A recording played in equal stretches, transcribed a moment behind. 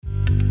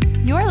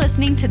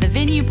listening to the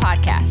Venue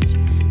podcast.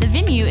 The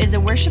Venue is a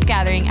worship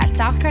gathering at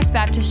Southcrest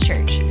Baptist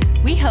Church.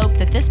 We hope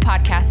that this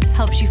podcast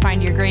helps you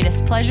find your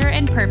greatest pleasure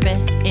and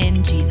purpose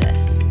in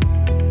Jesus.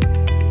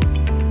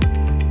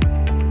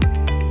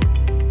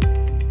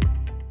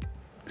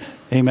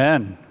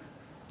 Amen.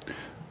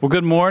 Well,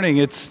 good morning.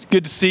 It's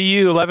good to see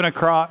you, 11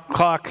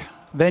 o'clock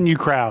Venue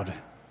crowd.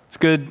 It's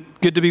good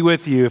to be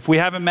with you. If we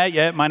haven't met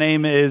yet, my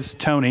name is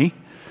Tony.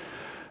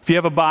 If you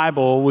have a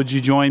Bible, would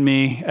you join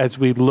me as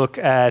we look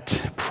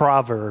at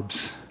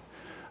Proverbs?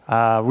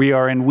 We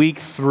are in week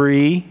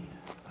 3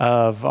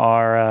 of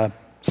our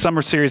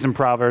summer series in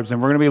Proverbs, and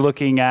we're going to be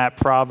looking at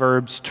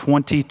Proverbs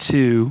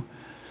 22,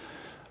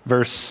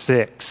 verse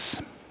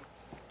 6.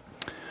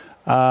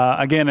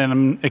 Again, and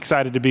I'm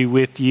excited to be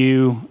with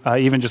you,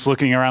 even just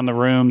looking around the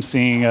room,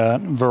 seeing a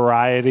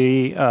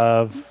variety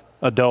of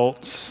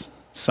adults,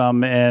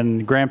 some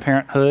in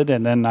grandparenthood,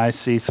 and then I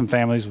see some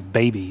families with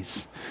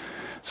babies.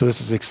 So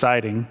this is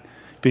exciting,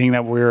 being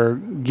that we're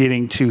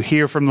getting to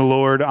hear from the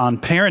Lord on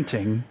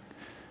parenting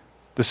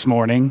this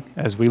morning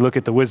as we look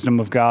at the wisdom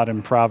of God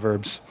in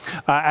Proverbs.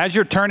 As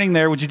you're turning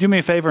there, would you do me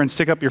a favor and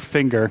stick up your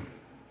finger?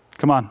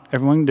 Come on,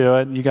 everyone can do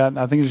it.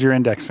 I think it's your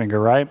index finger,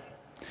 right?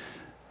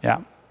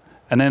 Yeah.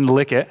 And then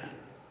lick it.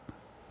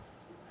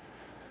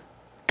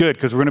 Good,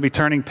 because we're going to be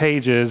turning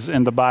pages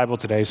in the Bible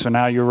today, so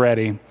now you're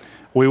ready.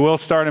 We will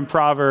start in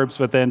Proverbs,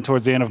 but then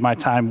towards the end of my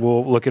time,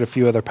 we'll look at a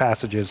few other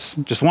passages.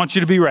 Just want you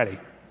to be ready.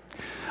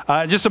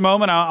 Just a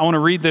moment, I want to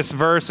read this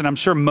verse, and I'm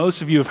sure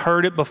most of you have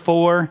heard it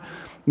before.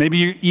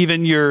 Maybe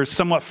even you're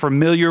somewhat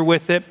familiar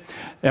with it.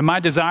 And my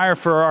desire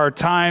for our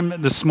time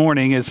this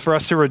morning is for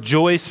us to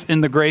rejoice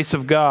in the grace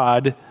of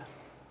God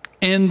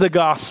in the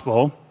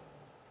gospel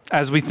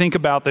as we think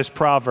about this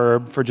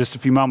proverb for just a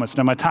few moments.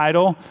 Now, my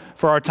title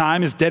for our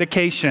time is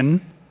Dedication,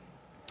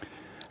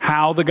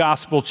 How the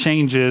Gospel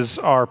Changes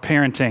Our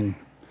Parenting.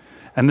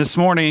 And this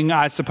morning,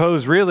 I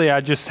suppose, really, I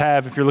just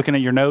have, if you're looking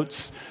at your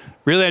notes,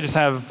 I just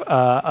have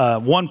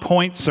a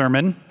one-point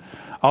sermon,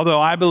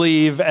 although I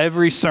believe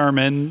every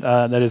sermon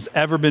that has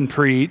ever been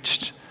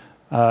preached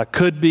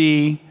could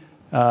be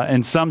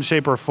in some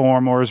shape or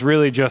form, or is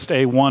really just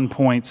a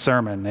one-point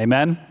sermon.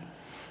 Amen?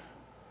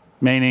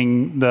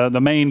 Meaning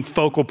the main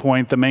focal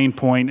point, the main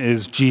point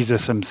is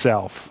Jesus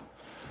himself.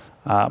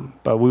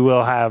 But we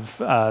will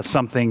have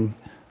something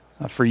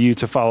for you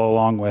to follow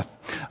along with.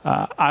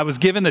 I was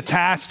given the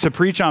task to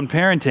preach on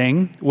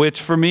parenting, which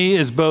for me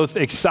is both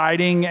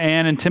exciting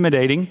and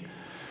intimidating,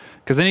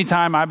 because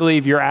anytime I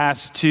believe you're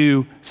asked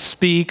to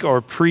speak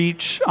or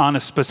preach on a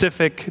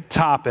specific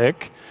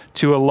topic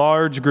to a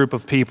large group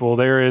of people,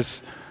 there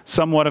is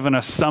somewhat of an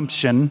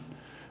assumption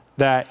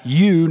that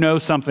you know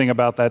something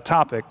about that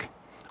topic,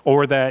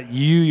 or that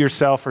you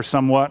yourself are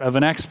somewhat of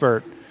an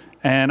expert.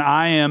 And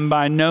I am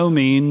by no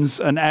means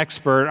an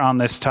expert on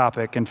this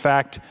topic. In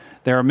fact,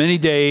 there are many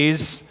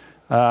days,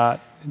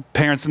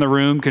 parents in the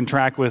room can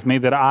track with me,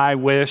 that I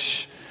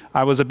wish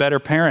I was a better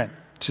parent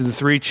to the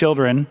 3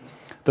 children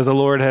that the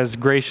Lord has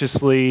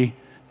graciously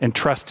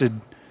entrusted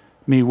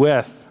me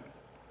with.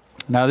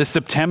 Now, this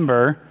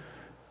September,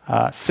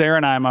 Sarah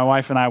and I, my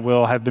wife and I,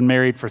 will have been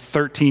married for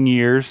 13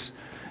 years,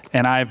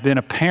 and I've been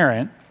a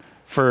parent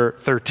for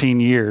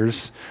 13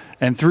 years.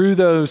 And through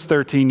those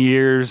 13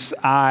 years,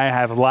 I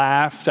have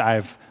laughed,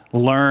 I've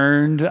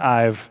learned,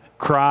 I've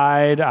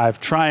cried, I've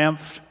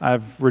triumphed,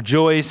 I've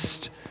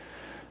rejoiced,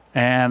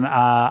 and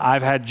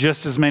I've had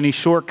just as many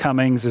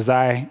shortcomings as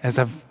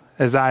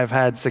I've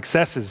had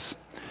successes.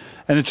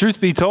 And the truth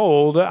be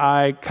told,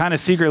 I kind of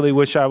secretly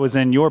wish I was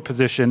in your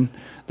position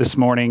this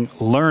morning,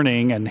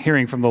 learning and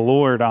hearing from the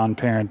Lord on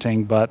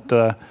parenting, but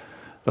the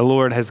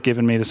Lord has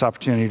given me this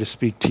opportunity to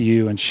speak to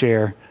you and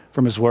share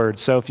from his word.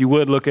 So if you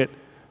would look at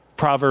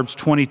Proverbs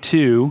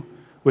 22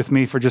 with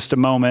me for just a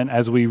moment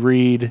as we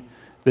read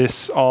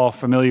this all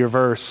familiar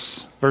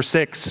verse. Verse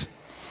 6,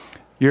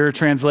 your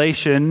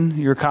translation,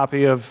 your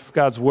copy of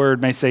God's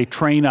word may say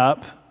train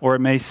up, or it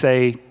may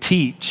say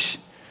teach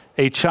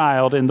a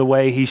child in the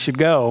way he should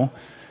go.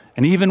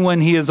 And even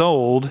when he is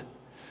old,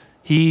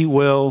 he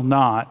will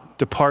not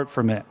depart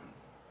from it.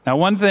 Now,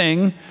 one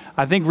thing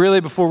I think really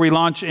before we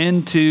launch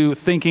into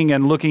thinking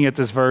and looking at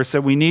this verse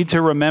that we need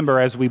to remember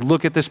as we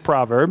look at this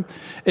proverb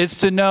is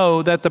to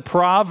know that the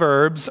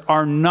Proverbs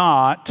are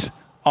not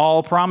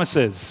all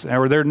promises,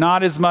 or they're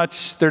not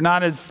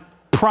as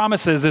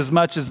promises as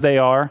much as they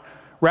are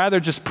rather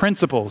just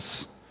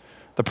principles.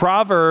 The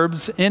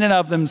Proverbs in and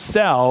of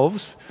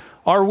themselves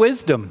are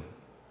wisdom,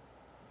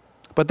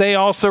 but they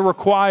also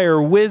require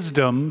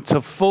wisdom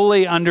to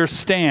fully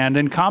understand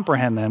and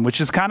comprehend them, which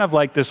is kind of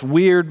like this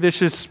weird,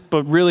 vicious,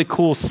 but really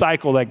cool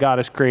cycle that God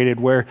has created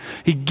where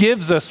he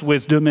gives us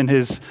wisdom in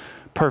his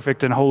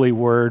perfect and holy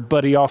word,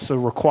 but he also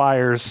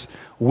requires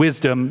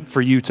wisdom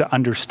for you to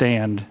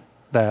understand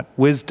that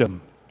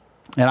wisdom.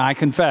 And I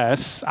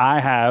confess, I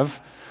have,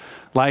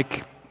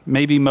 like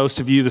maybe most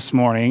of you this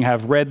morning,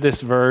 have read this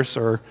verse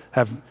or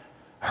have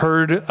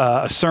heard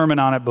a sermon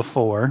on it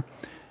before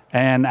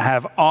and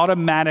have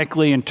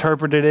automatically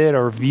interpreted it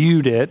or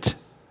viewed it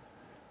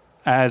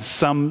as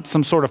some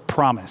sort of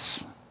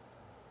promise.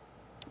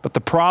 But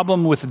the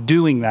problem with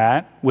doing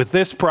that, with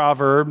this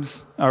proverb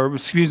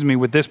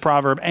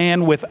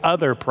and with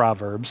other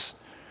proverbs,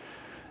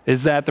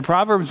 is that the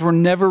proverbs were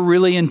never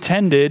really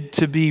intended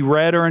to be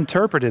read or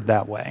interpreted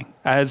that way,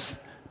 as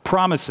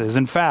promises.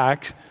 In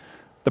fact,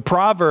 the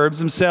proverbs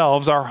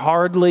themselves are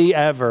hardly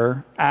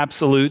ever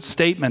absolute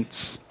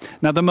statements.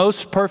 Now, the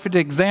most perfect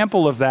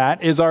example of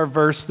that is our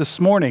verse this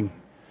morning.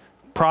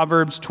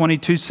 Proverbs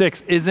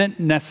 22:6 isn't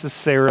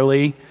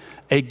necessarily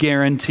a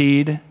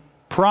guaranteed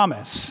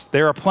promise.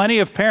 There are plenty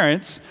of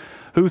parents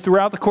who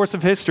throughout the course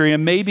of history,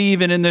 and maybe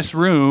even in this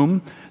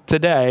room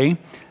today,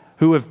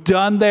 who have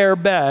done their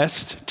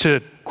best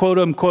to quote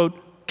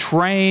unquote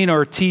train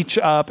or teach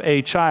up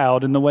a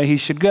child in the way he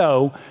should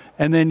go,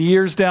 and then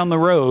years down the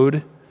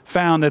road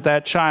found that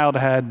that child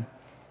had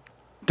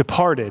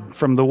departed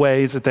from the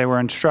ways that they were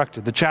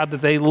instructed. The child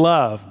that they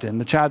loved and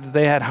the child that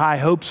they had high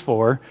hopes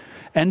for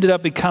ended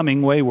up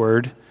becoming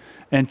wayward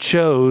and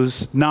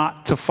chose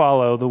not to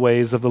follow the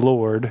ways of the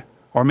Lord,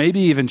 or maybe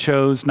even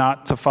chose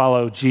not to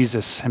follow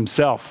Jesus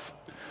himself.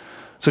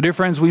 So, dear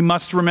friends, we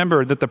must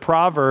remember that the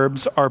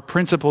Proverbs are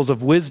principles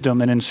of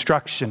wisdom and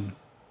instruction,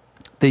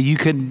 that you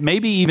can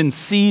maybe even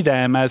see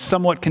them as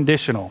somewhat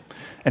conditional.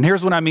 And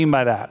here's what I mean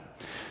by that.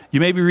 You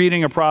may be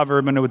reading a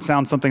proverb and it would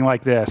sound something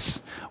like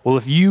this. Well,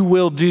 if you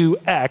will do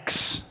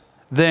X,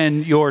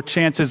 then your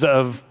chances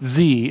of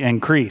Z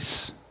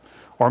increase.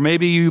 Or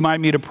maybe you might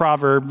meet a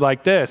proverb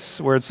like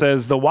this, where it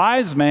says, the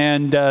wise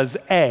man does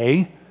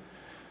A,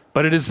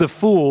 but it is the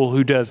fool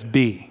who does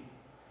B.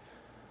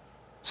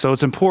 So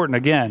it's important,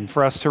 again,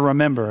 for us to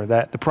remember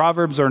that the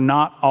Proverbs are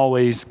not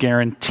always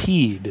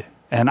guaranteed.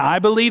 And I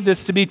believe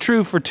this to be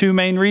true for two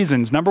main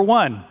reasons. Number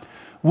one,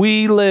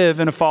 we live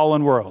in a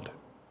fallen world,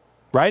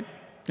 right?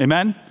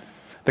 Amen?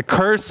 The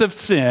curse of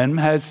sin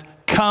has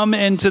come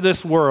into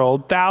this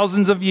world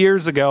thousands of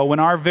years ago when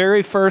our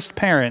very first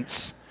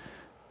parents,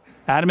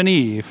 Adam and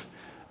Eve,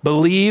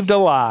 believed a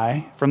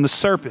lie from the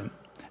serpent.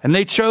 And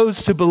they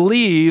chose to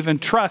believe and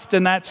trust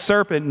in that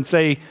serpent and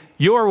say,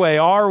 your way,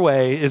 our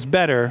way, is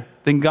better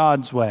than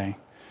God's way.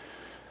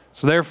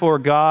 So therefore,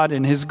 God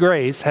in his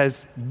grace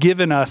has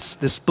given us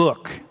this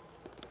book,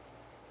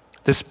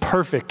 this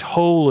perfect,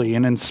 holy,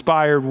 and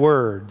inspired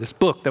word, this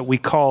book that we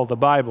call the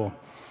Bible.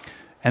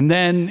 And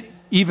then,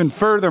 even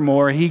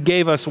furthermore, he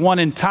gave us one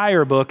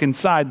entire book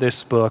inside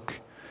this book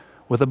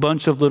with a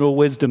bunch of little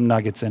wisdom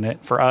nuggets in it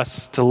for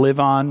us to live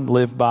on,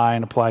 live by,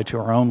 and apply to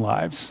our own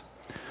lives.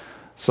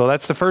 So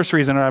that's the first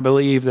reason I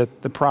believe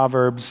that the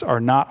Proverbs are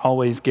not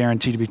always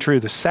guaranteed to be true.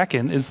 The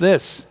second is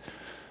this,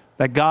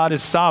 that God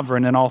is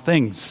sovereign in all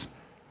things.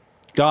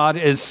 God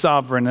is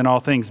sovereign in all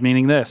things,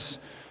 meaning this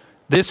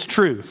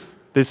truth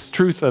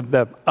of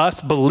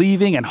us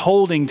believing and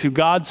holding to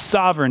God's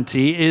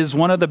sovereignty is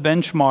one of the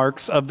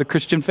benchmarks of the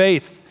Christian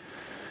faith.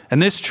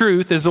 And this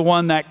truth is the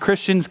one that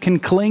Christians can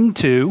cling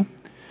to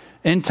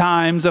in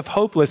times of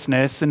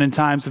hopelessness and in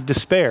times of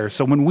despair.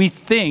 So when we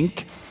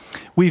think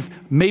we've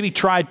maybe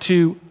tried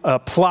to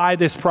apply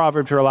this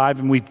proverb to our life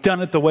and we've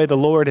done it the way the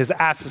Lord has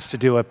asked us to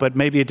do it, but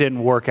maybe it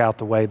didn't work out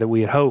the way that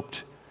we had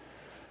hoped.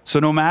 So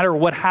no matter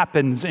what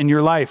happens in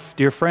your life,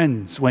 dear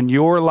friends, when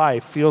your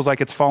life feels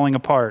like it's falling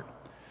apart,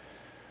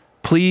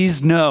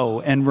 please know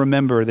and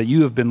remember that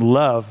you have been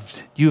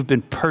loved, you have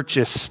been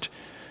purchased,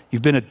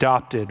 you've been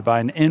adopted by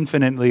an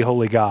infinitely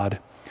holy God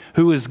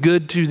who is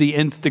good to the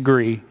nth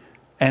degree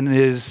and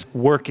is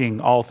working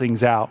all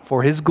things out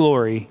for his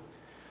glory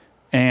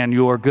and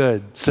your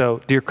good.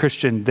 So, dear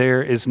Christian,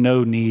 there is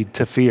no need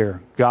to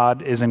fear.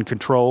 God is in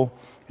control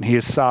and he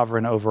is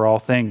sovereign over all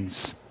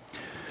things.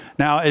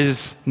 Now,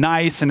 as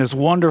nice and as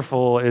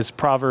wonderful as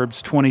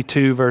Proverbs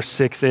 22 verse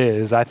 6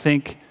 is, I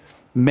think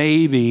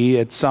maybe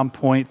at some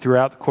point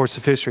throughout the course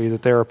of history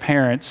that there are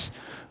parents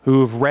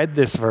who have read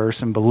this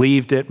verse and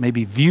believed it,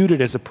 maybe viewed it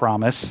as a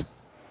promise,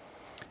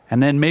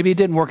 and then maybe it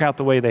didn't work out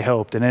the way they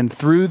hoped. And then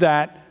through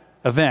that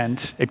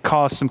event, it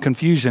caused some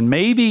confusion.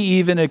 Maybe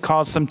even it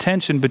caused some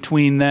tension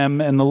between them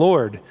and the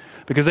Lord,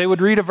 because they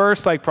would read a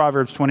verse like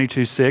Proverbs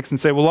 22:6 and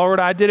say, well, Lord,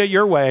 I did it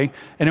your way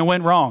and it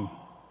went wrong.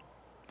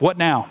 What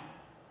now?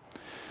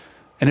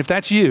 And if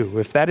that's you,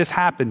 if that has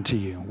happened to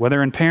you,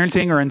 whether in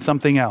parenting or in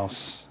something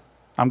else,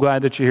 I'm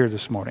glad that you're here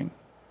this morning.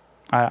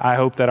 I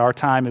hope that our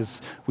time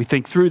as we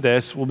think through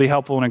this will be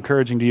helpful and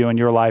encouraging to you in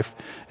your life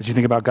as you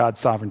think about God's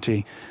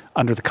sovereignty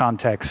under the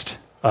context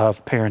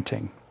of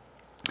parenting.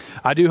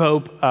 I do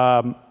hope,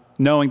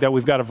 knowing that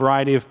we've got a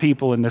variety of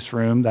people in this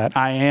room, that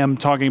I am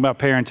talking about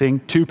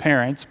parenting to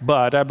parents,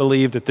 but I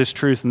believe that this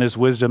truth and this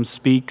wisdom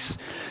speaks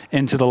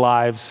into the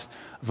lives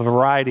of a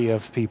variety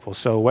of people.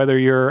 So whether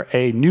you're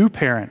a new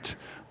parent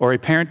or a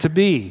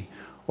parent-to-be,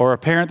 or a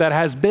parent that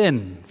has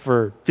been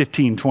for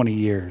 15, 20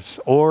 years,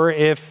 or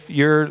if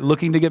you're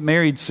looking to get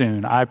married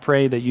soon, I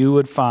pray that you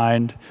would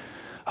find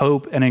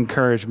hope and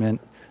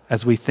encouragement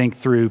as we think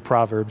through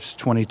Proverbs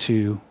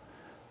 22,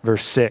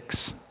 verse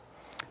 6.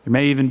 There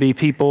may even be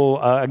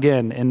people,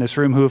 again, in this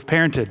room who have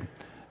parented,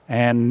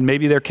 and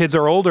maybe their kids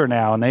are older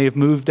now and they have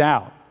moved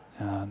out.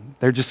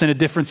 They're just in a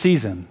different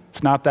season.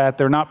 It's not that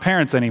they're not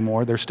parents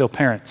anymore, they're still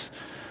parents.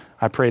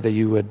 I pray that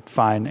you would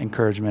find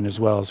encouragement as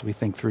well as we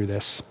think through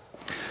this.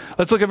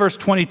 Let's look at verse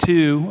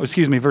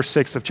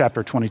 6 of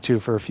chapter 22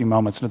 for a few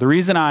moments. Now, the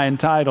reason I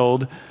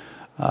entitled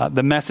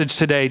the message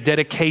today,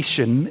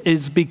 Dedication,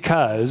 is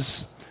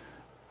because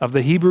of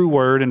the Hebrew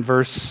word in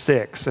verse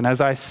 6. And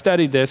as I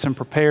studied this and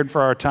prepared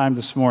for our time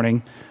this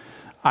morning,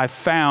 I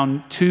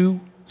found two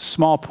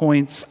small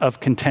points of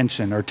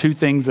contention, or two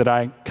things that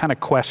I kind of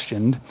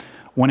questioned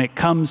when it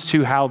comes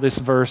to how this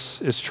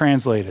verse is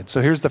translated.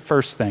 So here's the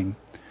first thing.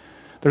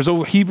 There's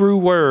a Hebrew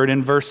word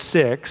in verse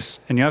 6,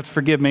 and you have to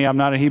forgive me, I'm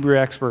not a Hebrew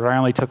expert. I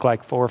only took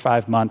like 4 or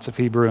 5 months of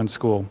Hebrew in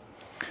school.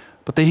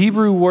 But the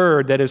Hebrew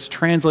word that is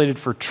translated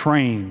for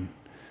train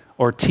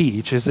or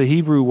teach is the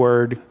Hebrew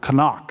word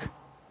kanak.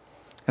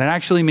 And it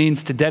actually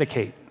means to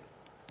dedicate.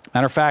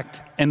 Matter of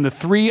fact, in the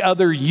 3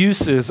 other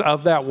uses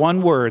of that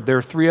one word, there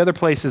are 3 other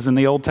places in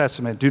the Old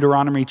Testament: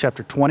 Deuteronomy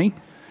chapter 20,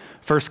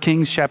 1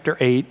 Kings chapter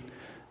 8,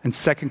 and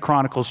 2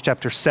 Chronicles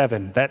chapter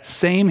 7. That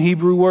same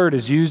Hebrew word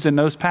is used in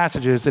those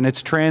passages, and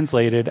it's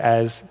translated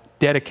as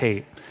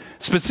dedicate.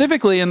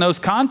 Specifically in those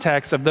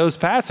contexts of those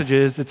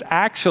passages, it's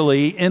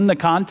actually in the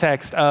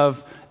context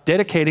of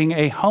dedicating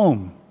a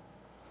home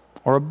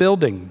or a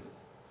building.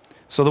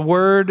 So the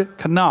word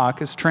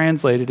kanak is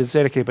translated as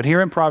dedicate. But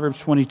here in Proverbs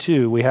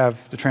 22, we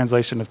have the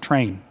translation of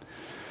train.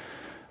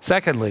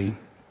 Secondly,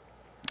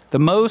 the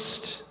more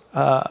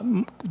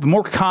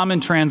common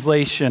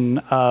translation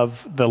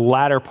of the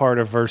latter part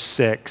of verse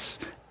 6,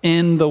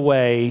 in the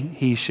way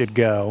he should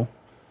go,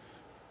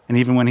 and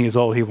even when he is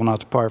old, he will not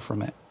depart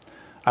from it.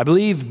 I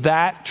believe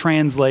that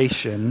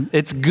translation,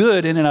 it's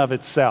good in and of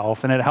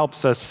itself, and it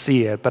helps us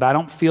see it, but I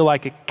don't feel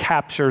like it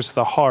captures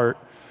the heart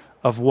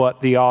of what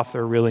the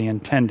author really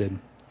intended.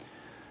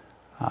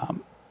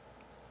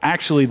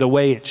 Actually, the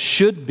way it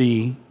should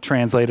be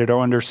translated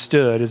or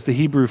understood is the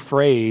Hebrew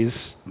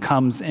phrase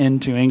comes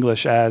into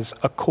English as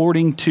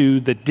according to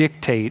the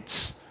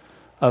dictates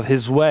of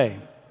his way.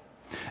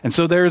 And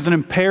so there is an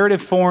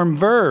imperative form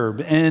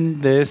verb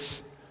in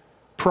this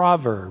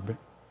proverb.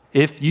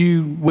 If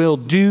you will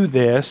do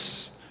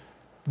this,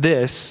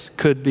 this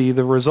could be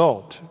the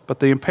result. But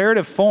the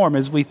imperative form,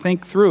 as we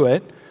think through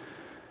it,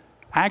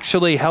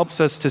 actually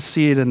helps us to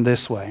see it in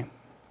this way.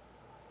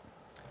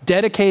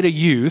 Dedicate a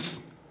youth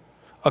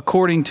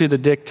according to the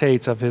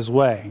dictates of his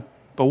way.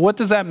 But what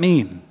does that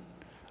mean?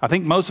 I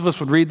think most of us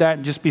would read that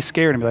and just be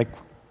scared and be like,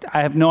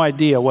 I have no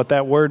idea what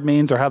that word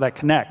means or how that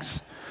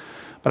connects.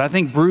 But I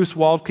think Bruce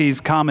Waltke's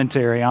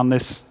commentary on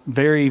this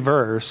very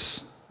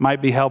verse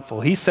might be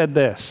helpful. He said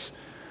this: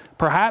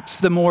 perhaps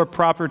the more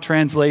proper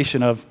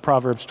translation of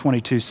Proverbs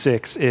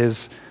 22:6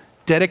 is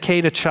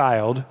dedicate a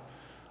child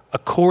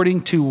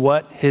according to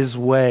what his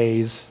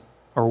ways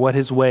or what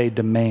his way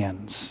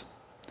demands.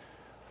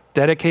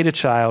 Dedicate a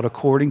child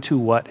according to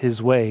what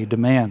his way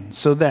demands.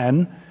 So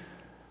then,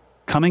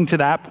 coming to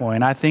that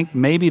point, I think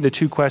maybe the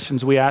 2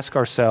 questions we ask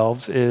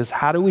ourselves is,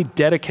 how do we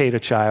dedicate a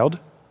child?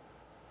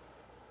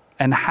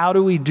 And how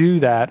do we do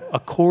that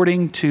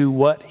according to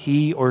what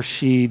he or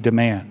she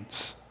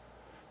demands?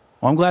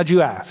 Well, I'm glad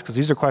you asked, because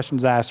these are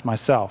questions I asked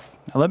myself.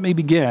 Now, let me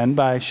begin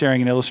by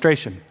sharing an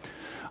illustration.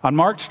 On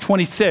March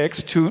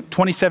 26,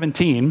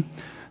 2017,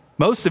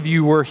 most of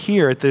you were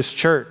here at this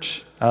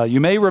church.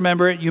 You may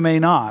remember it, you may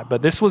not,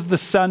 but this was the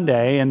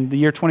Sunday in the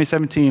year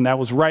 2017 that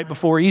was right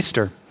before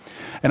Easter.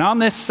 And on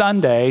this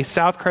Sunday,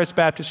 Southcrest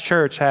Baptist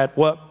Church had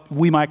what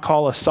we might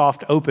call a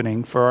soft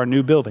opening for our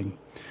new building.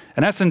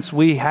 In essence,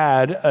 we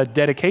had a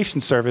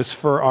dedication service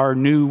for our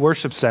new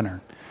worship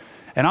center.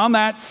 And on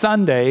that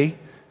Sunday,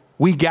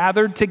 we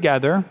gathered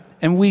together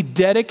and we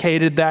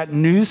dedicated that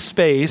new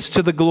space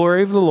to the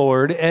glory of the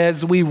Lord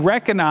as we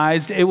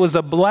recognized it was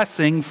a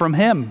blessing from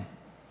Him.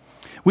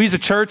 We as a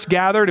church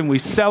gathered and we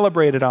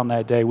celebrated on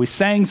that day. We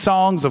sang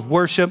songs of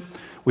worship.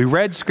 We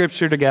read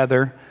scripture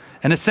together.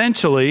 And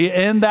essentially,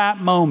 in that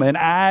moment,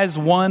 as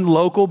one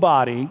local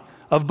body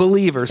of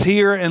believers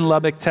here in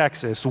Lubbock,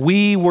 Texas,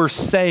 we were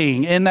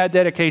saying in that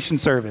dedication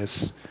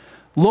service,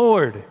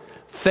 Lord,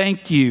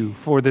 thank you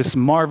for this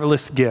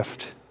marvelous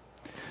gift.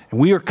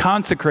 And we are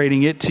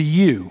consecrating it to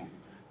you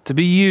to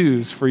be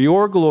used for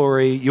your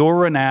glory, your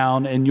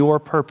renown, and your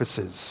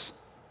purposes.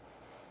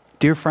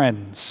 Dear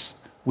friends,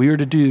 we are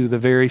to do the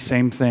very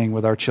same thing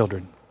with our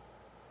children.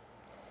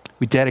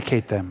 We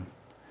dedicate them,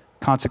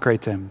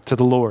 consecrate them to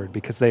the Lord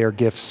because they are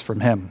gifts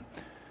from Him.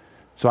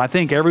 So I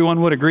think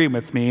everyone would agree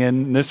with me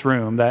in this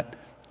room that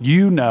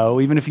you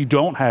know, even if you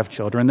don't have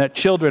children, that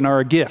children are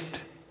a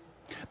gift.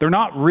 They're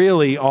not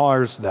really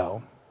ours,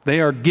 though.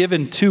 They are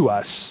given to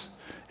us,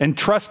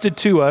 entrusted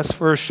to us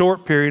for a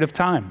short period of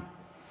time.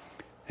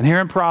 And here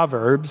in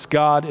Proverbs,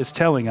 God is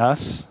telling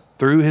us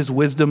through His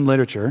wisdom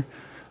literature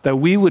that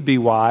we would be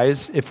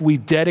wise if we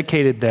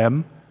dedicated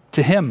them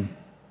to Him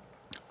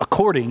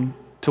according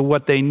to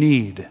what they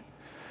need.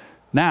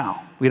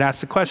 Now, we'd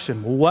ask the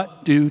question,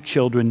 what do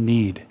children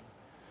need?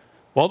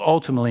 What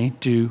ultimately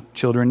do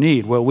children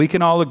need? Well, we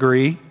can all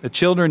agree that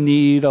children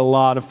need a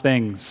lot of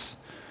things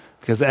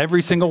because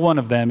every single one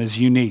of them is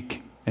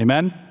unique.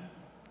 Amen?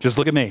 Just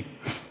look at me.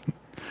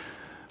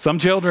 Some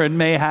children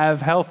may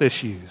have health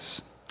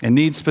issues. and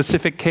need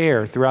specific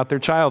care throughout their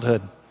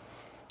childhood.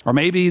 Or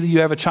maybe you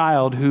have a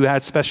child who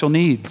has special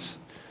needs,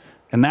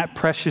 and that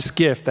precious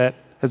gift that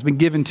has been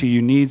given to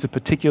you needs a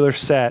particular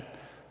set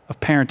of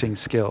parenting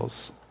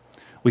skills.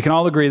 We can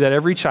all agree that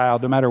every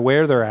child, no matter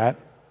where they're at,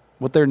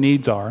 what their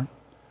needs are,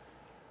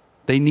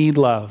 they need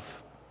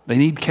love, they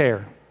need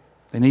care,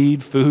 they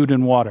need food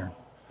and water.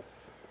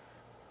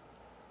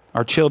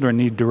 Our children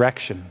need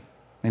direction,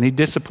 they need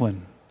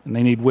discipline, and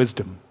they need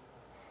wisdom.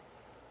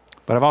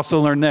 But I've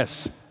also learned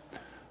this: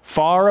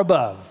 far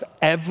above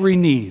every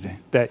need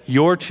that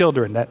your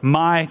children, that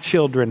my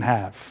children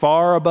have,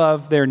 far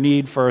above their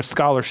need for a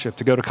scholarship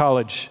to go to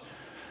college,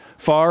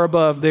 far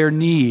above their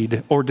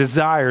need or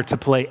desire to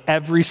play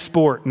every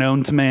sport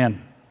known to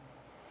man,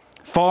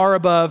 far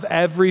above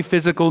every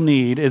physical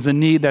need is a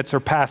need that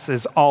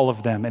surpasses all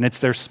of them, and it's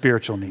their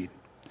spiritual need.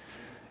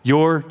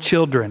 Your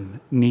children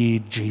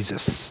need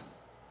Jesus.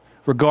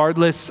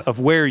 Regardless of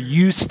where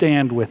you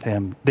stand with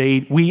him,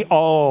 we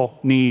all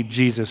need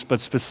Jesus, but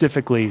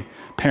specifically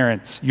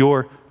parents,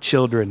 your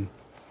children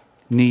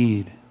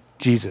need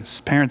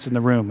Jesus. Parents in the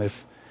room,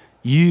 if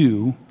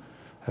you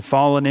have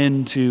fallen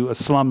into a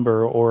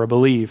slumber or a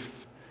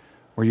belief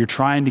where you're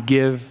trying to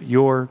give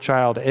your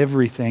child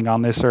everything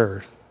on this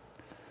earth,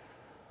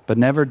 but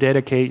never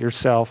dedicate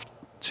yourself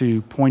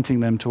to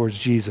pointing them towards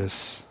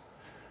Jesus,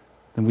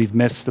 then we've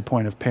missed the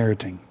point of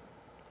parenting.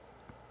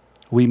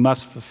 We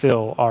must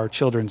fulfill our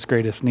children's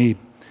greatest need.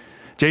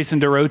 Jason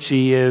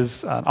DeRochi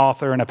is an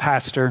author and a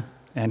pastor,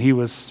 and he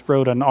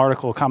wrote an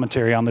article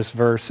commentary on this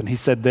verse, and he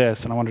said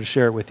this, and I wanted to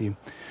share it with you.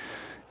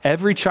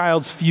 Every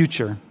child's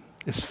future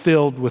is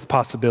filled with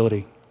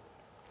possibility,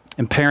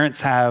 and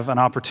parents have an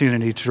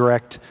opportunity to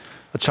direct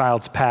a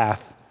child's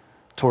path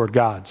toward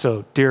God.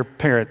 So, dear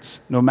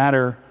parents, no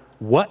matter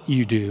what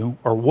you do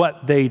or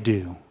what they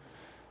do,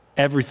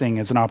 everything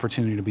is an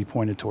opportunity to be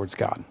pointed towards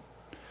God.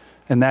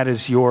 And that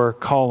is your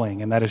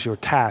calling, and that is your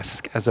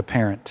task as a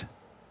parent.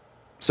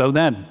 So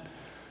then,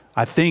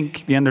 I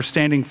think the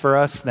understanding for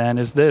us then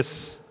is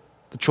this: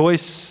 the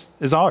choice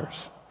is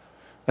ours.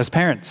 As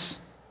parents,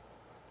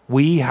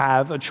 we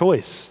have a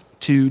choice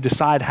to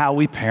decide how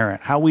we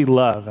parent, how we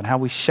love, and how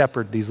we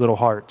shepherd these little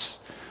hearts.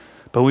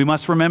 But we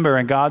must remember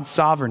in God's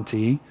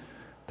sovereignty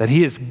that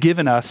he has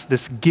given us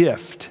this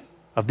gift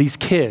of these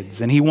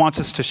kids, and he wants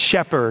us to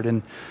shepherd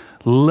and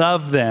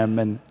love them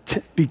and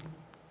be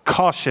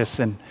cautious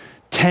and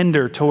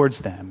tender towards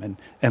them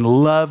and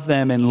love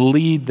them and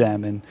lead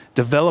them and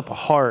develop a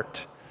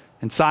heart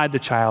inside the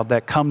child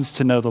that comes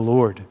to know the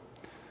Lord.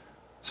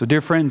 So, dear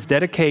friends,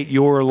 dedicate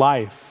your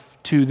life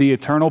to the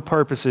eternal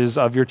purposes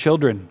of your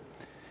children,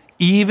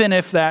 even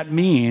if that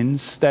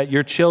means that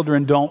your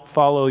children don't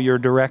follow your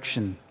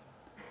direction.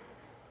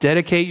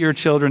 Dedicate your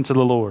children to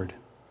the Lord,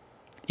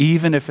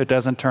 even if it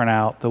doesn't turn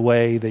out the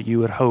way that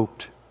you had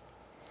hoped.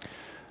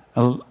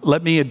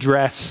 Let me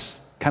address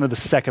kind of the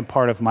second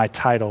part of my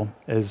title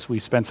as we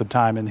spend some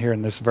time in here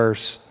in this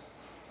verse.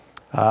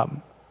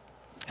 And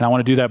I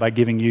want to do that by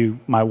giving you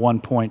my one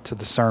point to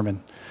the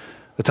sermon.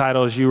 The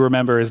title, as you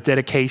remember, is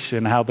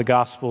Dedication, How the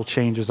Gospel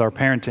Changes Our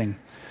Parenting.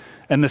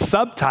 And the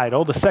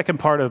subtitle, the second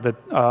part of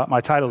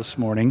my title this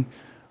morning,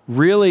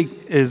 really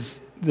is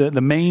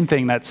the main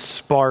thing that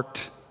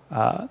sparked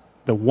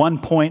the one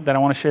point that I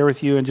want to share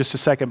with you in just a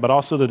second, but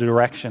also the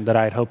direction that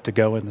I had hoped to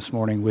go in this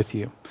morning with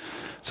you.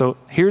 So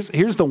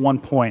here's the one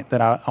point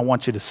that I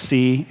want you to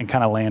see and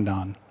kind of land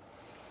on.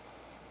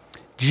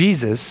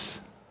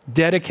 Jesus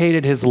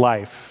dedicated his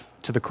life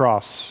to the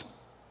cross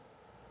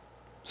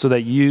so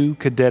that you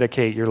could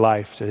dedicate your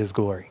life to his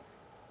glory.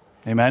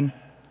 Amen?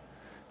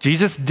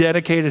 Jesus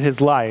dedicated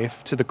his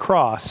life to the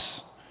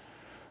cross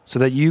so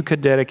that you could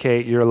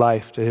dedicate your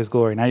life to his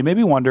glory. Now you may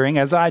be wondering,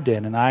 as I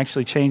did, and I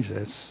actually changed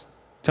this,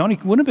 Tony,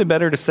 wouldn't it be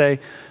better to say,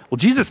 well,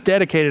 Jesus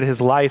dedicated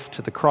his life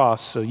to the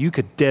cross so you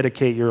could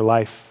dedicate your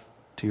life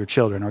to your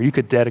children, or you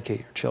could dedicate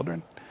your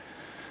children?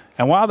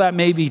 And while that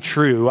may be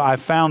true, I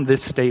found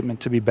this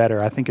statement to be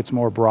better. I think it's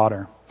more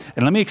broader.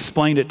 And let me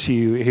explain it to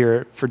you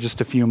here for just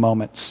a few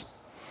moments.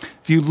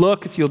 If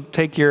you'll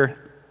take your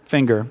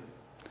finger,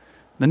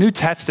 the New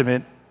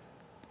Testament,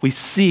 we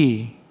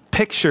see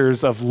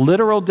pictures of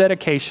literal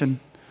dedication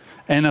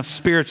and of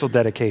spiritual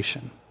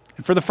dedication.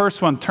 And for the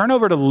first one, turn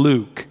over to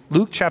Luke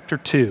chapter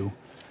 2.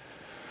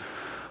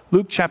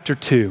 Luke chapter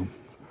 2,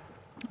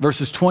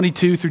 verses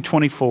 22 through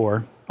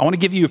 24. I want to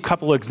give you a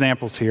couple of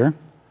examples here.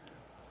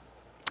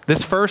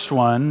 This first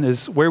one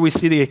is where we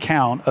see the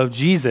account of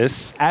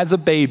Jesus as a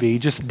baby,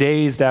 just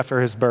days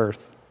after his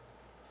birth.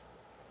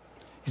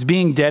 He's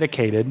being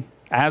dedicated,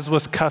 as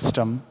was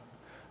custom,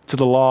 to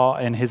the law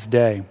in his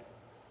day.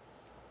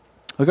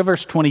 Look at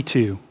verse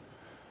 22.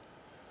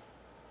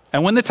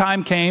 And when the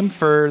time came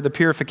for their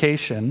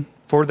purification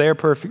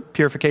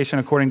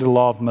according to the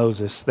law of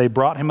Moses, they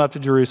brought him up to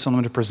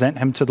Jerusalem to present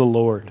him to the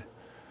Lord.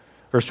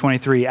 Verse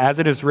 23, as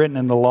it is written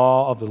in the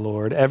law of the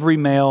Lord, every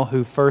male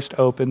who first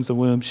opens the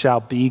womb shall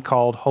be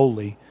called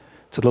holy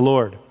to the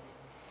Lord,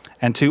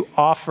 and to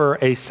offer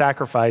a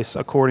sacrifice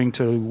according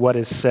to what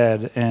is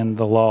said in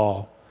the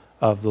law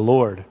of the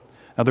Lord.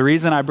 Now, the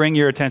reason I bring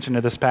your attention to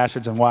this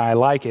passage and why I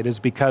like it is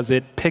because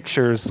it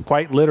pictures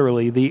quite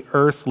literally the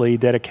earthly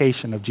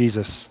dedication of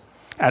Jesus.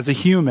 As a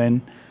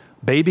human,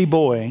 baby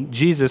boy,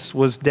 Jesus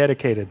was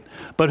dedicated.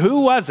 But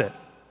who was it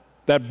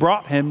that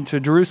brought him to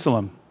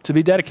Jerusalem to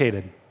be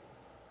dedicated?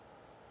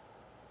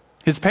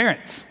 His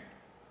parents.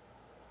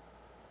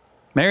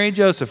 Mary and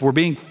Joseph were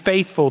being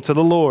faithful to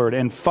the Lord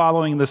and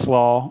following this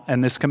law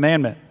and this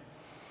commandment.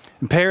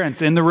 And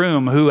parents in the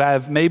room who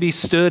have maybe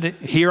stood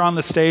here on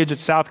the stage at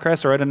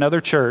Southcrest or at another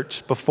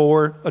church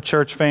before a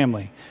church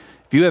family,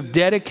 if you have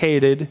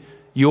dedicated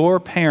your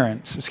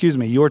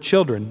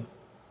children,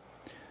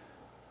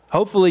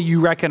 hopefully you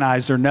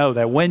recognize or know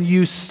that when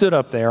you stood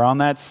up there on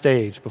that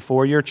stage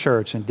before your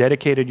church and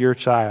dedicated your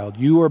child,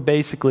 you were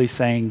basically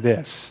saying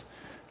this,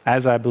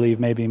 as I believe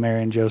maybe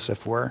Mary and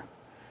Joseph were.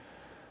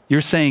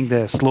 You're saying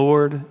this,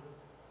 Lord,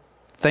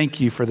 thank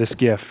you for this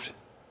gift.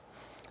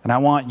 And I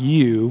want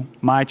you,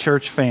 my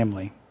church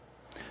family,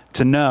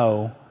 to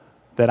know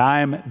that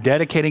I am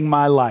dedicating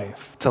my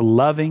life to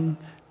loving,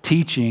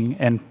 teaching,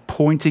 and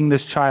pointing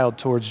this child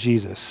towards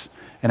Jesus.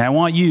 And I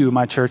want you,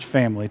 my church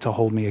family, to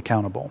hold me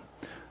accountable.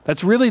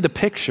 That's really the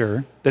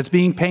picture that's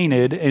being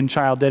painted in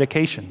child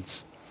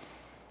dedications.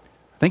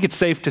 I think it's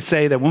safe to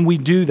say that when we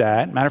do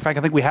that, matter of fact,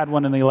 I think we had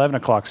one in the 11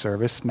 o'clock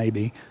service,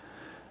 maybe,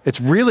 it's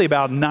really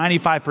about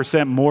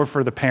 95% more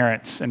for the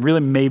parents and really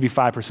maybe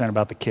 5%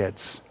 about the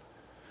kids.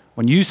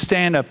 When you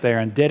stand up there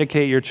and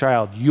dedicate your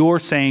child, you're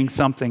saying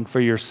something for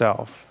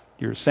yourself.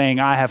 You're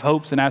saying, I have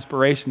hopes and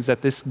aspirations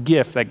that this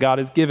gift that God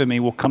has given me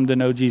will come to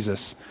know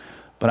Jesus.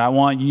 But I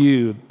want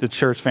you, the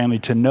church family,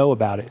 to know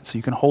about it so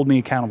you can hold me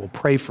accountable,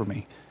 pray for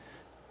me,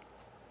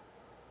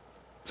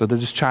 so that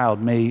this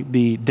child may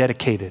be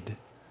dedicated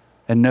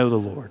and know the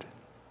Lord.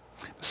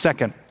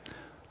 Second,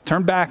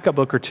 turn back a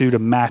book or two to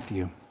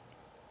Matthew.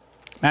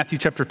 Matthew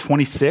chapter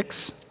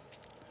 26.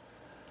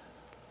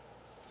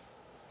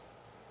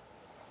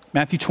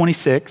 Matthew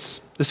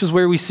 26, this is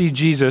where we see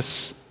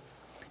Jesus.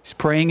 He's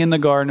praying in the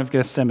Garden of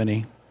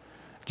Gethsemane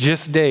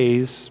just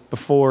days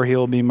before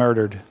he'll be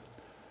murdered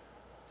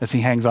as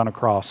he hangs on a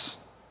cross.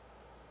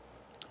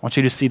 I want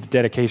you to see the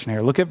dedication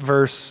here. Look at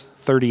verse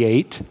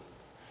 38.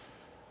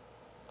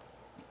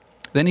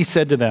 Then he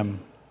said to them,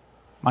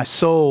 my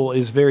soul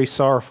is very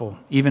sorrowful,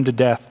 even to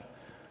death.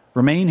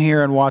 Remain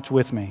here and watch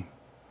with me.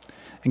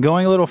 And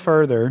going a little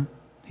further,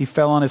 he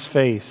fell on his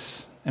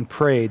face and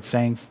prayed,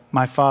 saying,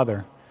 my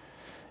Father,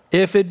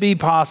 if it be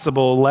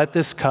possible, let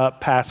this cup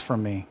pass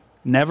from me.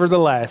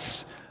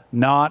 Nevertheless,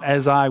 not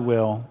as I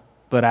will,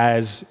 but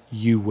as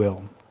you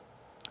will.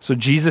 So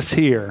Jesus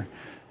here,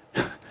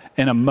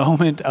 in a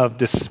moment of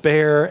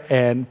despair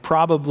and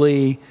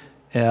probably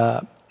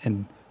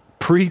in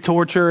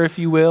pre-torture, if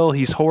you will,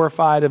 he's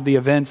horrified of the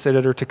events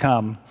that are to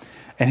come.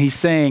 And he's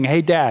saying,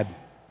 hey, Dad,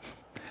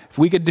 if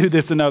we could do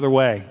this another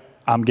way,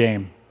 I'm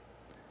game.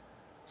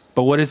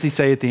 But what does he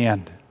say at the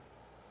end?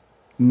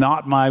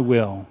 Not my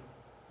will,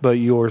 but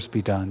yours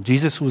be done.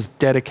 Jesus was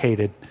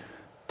dedicated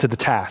to the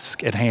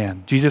task at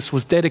hand. Jesus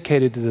was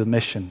dedicated to the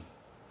mission.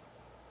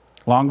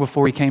 Long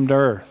before he came to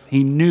earth,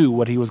 he knew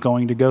what he was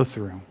going to go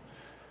through.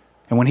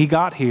 And when he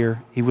got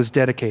here, he was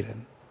dedicated.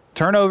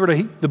 Turn over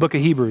to the book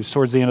of Hebrews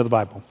towards the end of the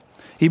Bible.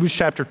 Hebrews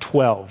chapter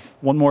 12.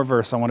 One more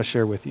verse I want to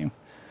share with you.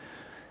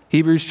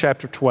 Hebrews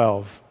chapter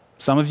 12.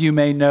 Some of you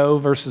may know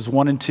verses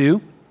 1 and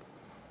 2.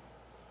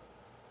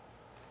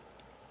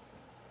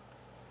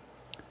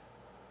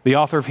 The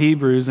author of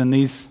Hebrews in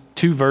these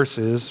two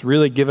verses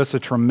really give us a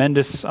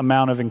tremendous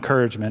amount of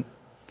encouragement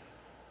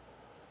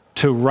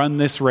to run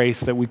this race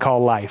that we call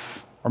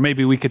life. Or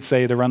maybe we could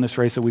say to run this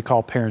race that we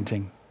call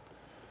parenting.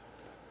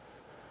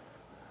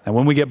 And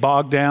when we get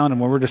bogged down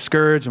and when we're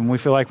discouraged and we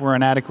feel like we're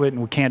inadequate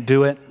and we can't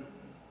do it,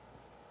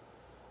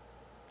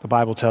 the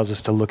Bible tells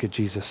us to look at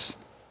Jesus.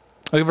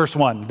 Look at verse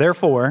 1.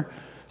 Therefore,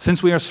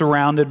 since we are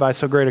surrounded by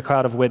so great a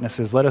cloud of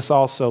witnesses, let us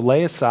also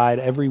lay aside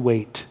every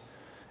weight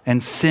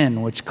and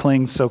sin which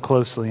clings so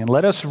closely, and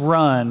let us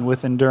run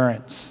with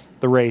endurance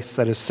the race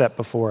that is set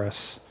before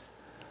us,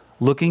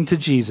 looking to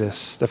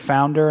Jesus, the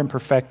founder and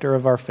perfecter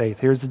of our faith.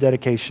 Here's the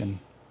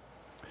dedication.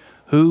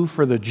 Who,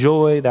 for the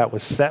joy that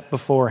was set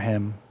before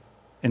him,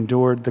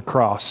 endured the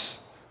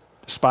cross,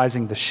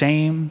 despising the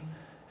shame,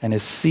 and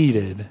is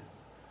seated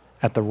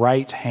at the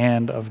right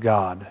hand of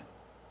God.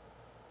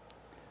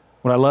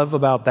 What I love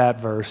about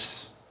that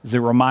verse is it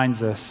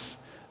reminds us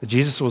that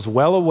Jesus was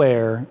well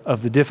aware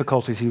of the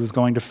difficulties he was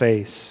going to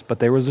face, but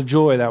there was a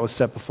joy that was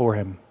set before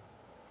him,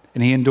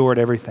 and he endured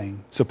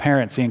everything. So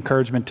parents, the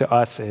encouragement to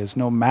us is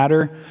no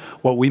matter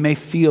what we may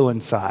feel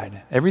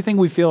inside, everything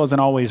we feel isn't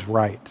always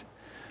right,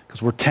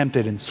 because we're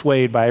tempted and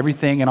swayed by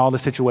everything and all the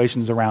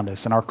situations around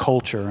us and our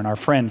culture and our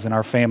friends and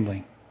our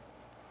family.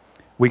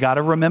 We got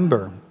to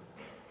remember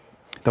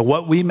that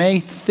what we may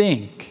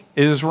think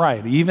is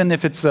right, even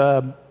if it's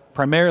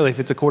primarily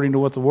if it's according to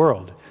what the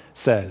world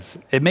says.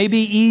 It may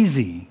be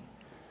easy,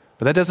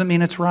 but that doesn't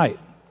mean it's right.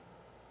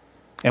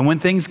 And when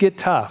things get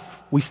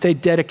tough, we stay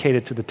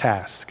dedicated to the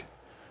task.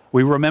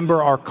 We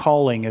remember our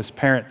calling as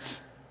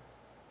parents,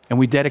 and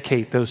we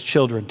dedicate those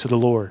children to the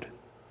Lord.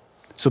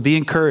 So be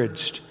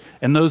encouraged.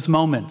 In those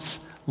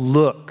moments,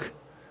 look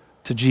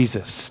to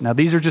Jesus. Now,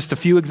 these are just a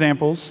few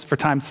examples for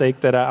time's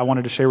sake that I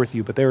wanted to share with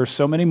you, but there are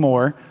so many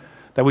more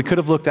that we could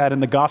have looked at in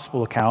the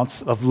gospel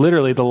accounts of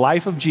literally the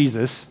life of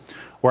Jesus,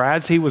 where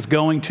as he was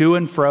going to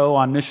and fro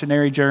on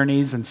missionary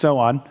journeys and so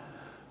on,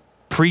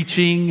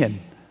 preaching and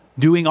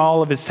doing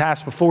all of his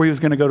tasks before he was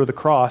going to go to the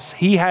cross,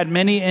 he had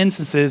many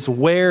instances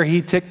where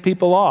he ticked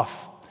people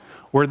off,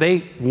 where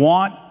they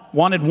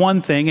wanted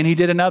one thing and he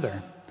did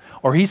another.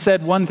 Or he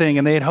said one thing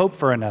and they had hoped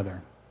for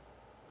another.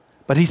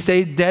 But he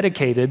stayed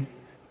dedicated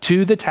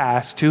to the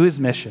task, to his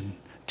mission,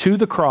 to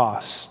the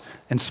cross,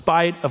 in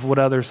spite of what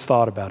others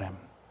thought about him.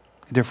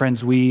 Dear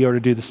friends, we are to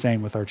do the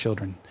same with our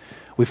children.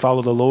 We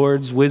follow the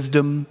Lord's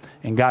wisdom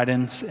and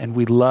guidance, and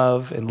we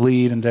love and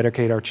lead and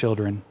dedicate our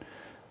children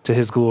to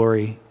his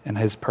glory and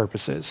his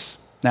purposes.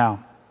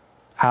 Now,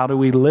 how do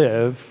we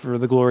live for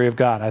the glory of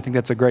God? I think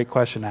that's a great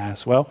question to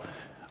ask. Well,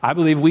 I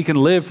believe we can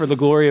live for the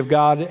glory of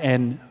God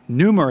in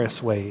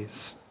numerous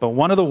ways. But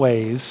one of the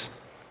ways,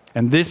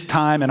 and this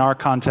time in our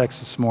context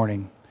this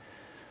morning,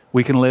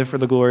 we can live for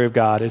the glory of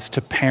God is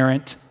to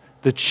parent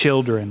the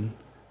children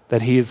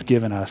that he has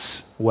given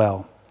us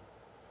well.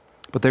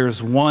 But there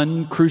is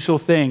one crucial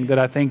thing that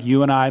I think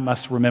you and I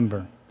must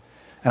remember.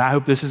 And I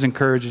hope this has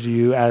encouraged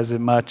you as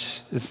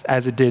much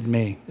as it did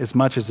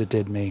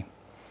me.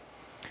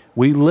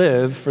 We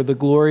live for the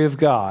glory of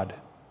God.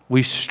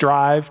 We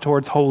strive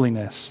towards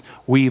holiness.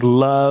 We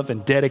love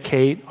and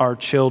dedicate our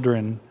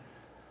children.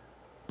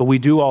 But we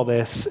do all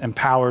this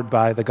empowered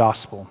by the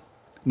gospel.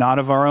 Not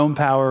of our own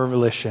power or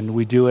volition.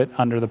 We do it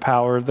under the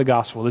power of the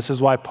gospel. This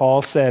is why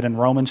Paul said in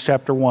Romans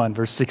chapter 1,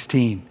 verse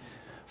 16,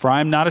 "For I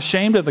am not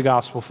ashamed of the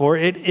gospel, for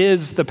it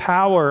is the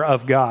power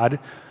of God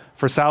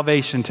for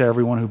salvation to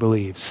everyone who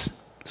believes."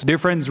 So dear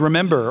friends,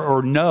 remember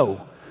or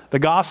know, the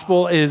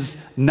gospel is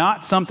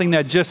not something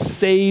that just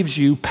saves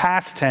you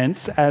past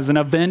tense as an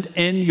event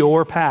in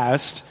your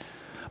past,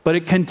 but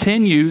it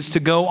continues to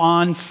go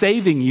on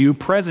saving you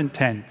present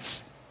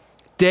tense,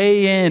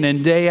 day in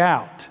and day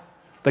out.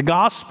 The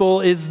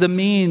gospel is the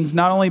means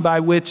not only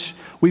by which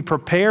we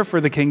prepare for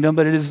the kingdom,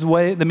 but it is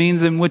the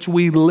means in which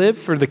we live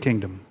for the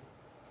kingdom.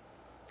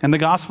 And the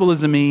gospel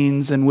is the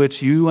means in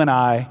which you and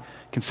I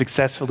can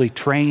successfully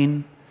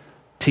train,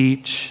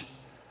 teach,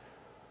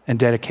 and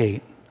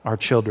dedicate our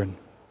children.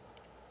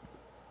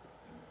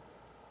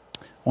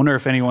 I wonder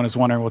if anyone is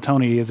wondering, well,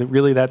 Tony, is it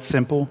really that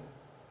simple?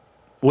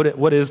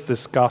 What is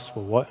this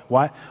gospel?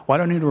 Why do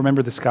I need to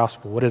remember this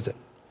gospel? What is it?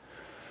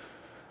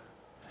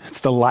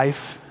 It's the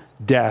life,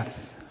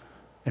 death,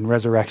 and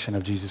resurrection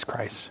of Jesus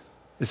Christ.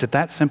 Is it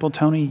that simple,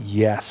 Tony?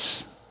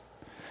 Yes.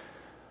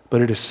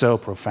 But it is so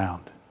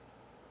profound.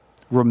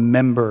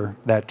 Remember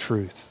that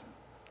truth.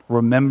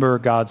 Remember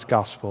God's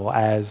gospel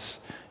as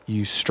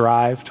you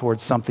strive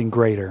towards something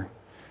greater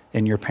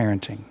in your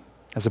parenting.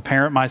 As a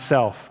parent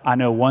myself, I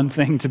know one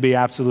thing to be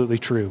absolutely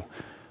true.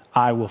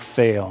 I will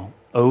fail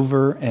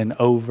over and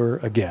over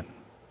again.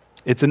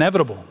 It's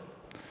inevitable.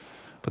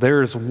 But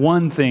there is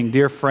one thing,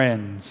 dear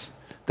friends,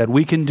 that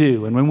we can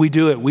do, and when we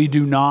do it, we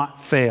do not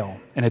fail.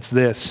 And it's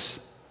this.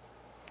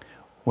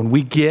 When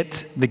we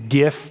get the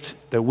gift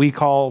that we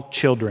call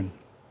children,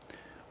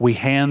 we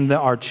hand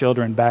our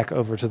children back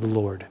over to the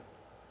Lord.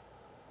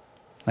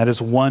 That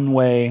is one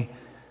way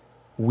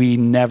we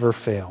never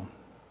fail.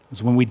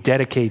 Is when we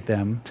dedicate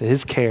them to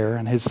his care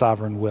and his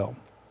sovereign will.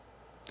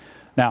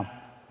 Now,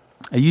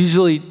 I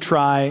usually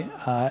try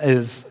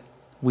as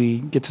we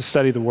get to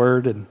study the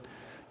word and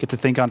get to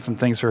think on some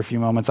things for a few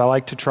moments, I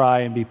like to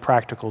try and be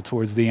practical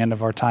towards the end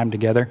of our time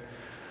together.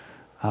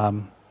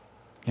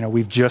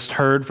 We've just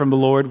heard from the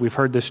Lord. We've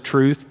heard this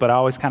truth, but I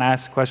always kind of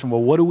ask the question,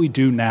 well, what do we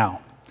do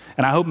now?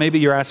 And I hope maybe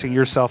you're asking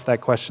yourself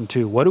that question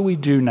too. What do we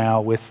do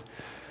now with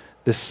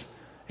this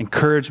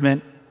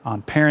encouragement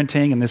on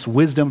parenting and this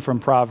wisdom from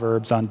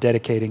Proverbs on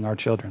dedicating our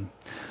children?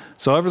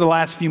 So over the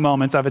last few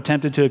moments, I've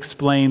attempted to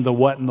explain the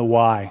what and the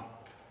why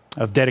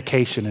of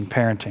dedication and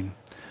parenting.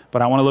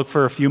 But I want to look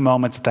for a few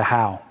moments at the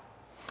how.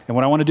 And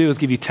what I want to do is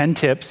give you 10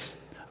 tips.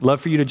 I'd love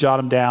for you to jot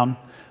them down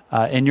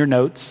in your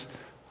notes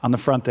on the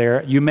front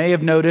there. You may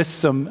have noticed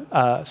some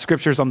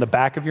scriptures on the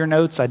back of your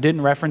notes. I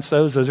didn't reference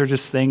those. Those are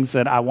just things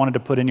that I wanted to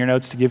put in your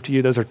notes to give to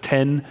you. Those are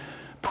 10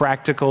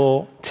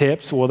 practical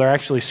tips. Well, they're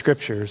actually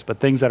scriptures, but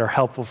things that are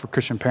helpful for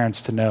Christian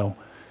parents to know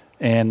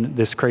in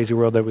this crazy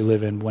world that we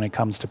live in when it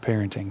comes to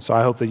parenting. So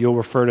I hope that you'll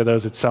refer to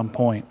those at some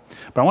point.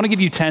 But I want to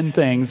give you 10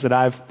 things that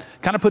I've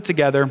kind of put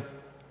together.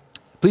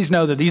 Please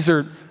know that these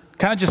are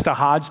kind of just a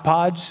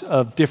hodgepodge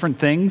of different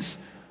things.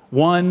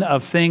 One,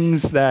 of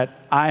things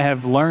that I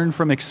have learned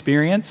from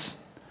experience.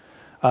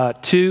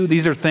 Two,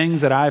 these are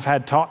things that I've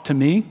had taught to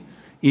me,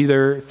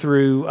 either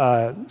through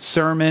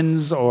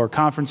sermons or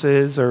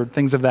conferences or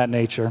things of that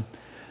nature.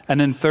 And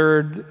then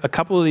third, a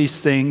couple of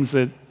these things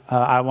that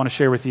I want to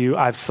share with you,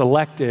 I've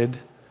selected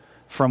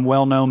from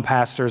well-known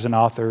pastors and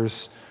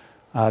authors,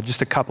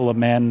 just a couple of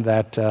men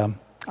that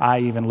I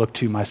even look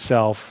to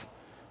myself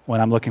when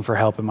I'm looking for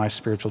help in my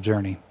spiritual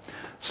journey.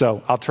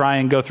 So I'll try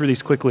and go through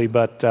these quickly,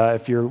 but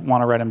if you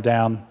want to write them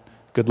down,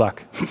 good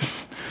luck.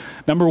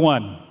 Number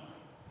one,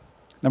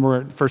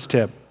 First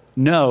tip,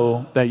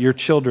 know that your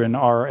children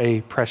are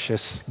a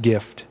precious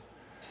gift.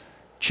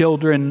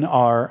 Children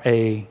are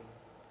a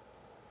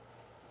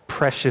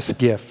precious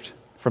gift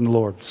from the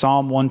Lord.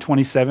 Psalm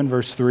 127,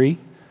 verse 3.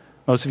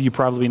 Most of you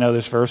probably know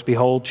this verse.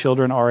 Behold,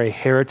 children are a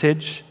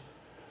heritage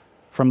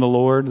from the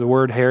Lord. The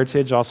word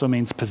heritage also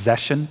means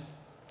possession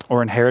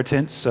or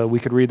inheritance. So we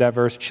could read that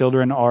verse.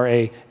 Children are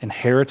a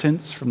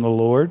inheritance from the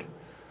Lord.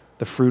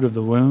 The fruit of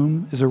the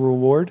womb is a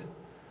reward.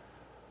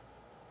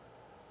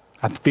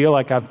 I feel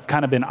like I've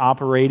kind of been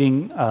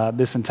operating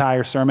this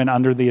entire sermon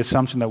under the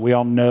assumption that we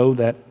all know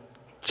that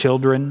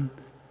children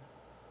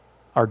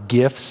are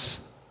gifts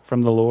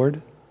from the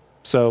Lord.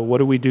 So what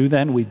do we do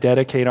then? We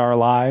dedicate our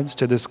lives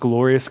to this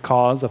glorious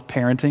cause of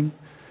parenting.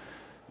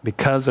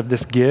 Because of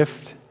this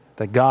gift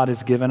that God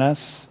has given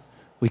us,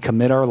 we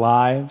commit our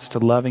lives to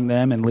loving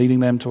them and leading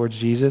them towards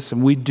Jesus.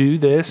 And we do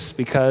this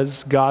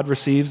because God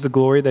receives the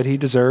glory that he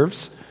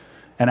deserves.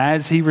 And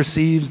as he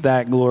receives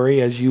that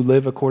glory, as you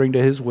live according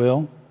to his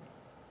will,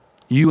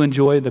 you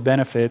enjoy the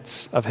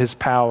benefits of his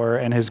power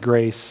and his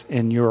grace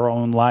in your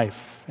own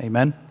life.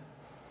 Amen?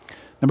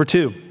 Number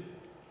 2,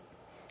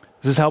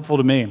 this is helpful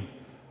to me.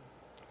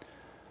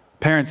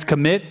 Parents,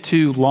 commit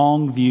to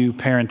long view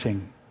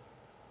parenting.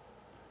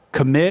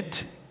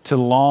 Commit to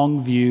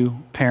long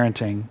view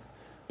parenting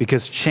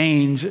because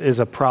change is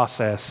a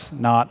process,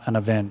 not an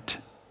event.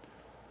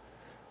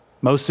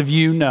 Most of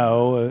you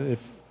know,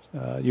 if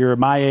you're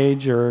my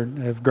age or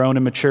have grown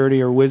in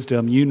maturity or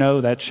wisdom, you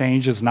know that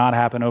change does not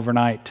happen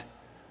overnight.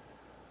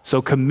 So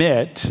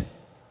commit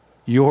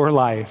your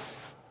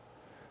life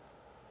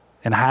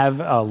and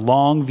have a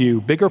long view,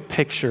 bigger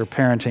picture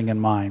parenting in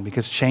mind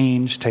because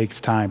change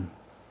takes time.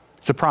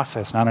 It's a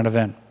process, not an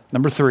event.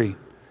 Number 3,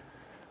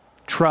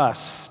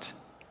 trust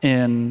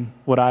in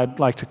what I'd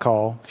like to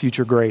call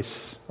future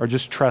grace or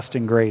just trust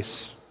in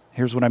grace.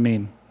 Here's what I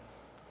mean.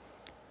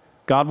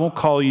 God won't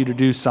call you to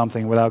do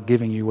something without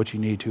giving you what you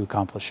need to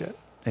accomplish it.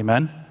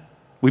 Amen?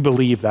 We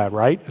believe that,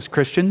 right? As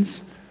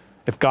Christians,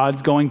 if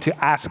God's going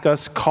to ask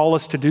us, call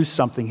us to do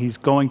something, he's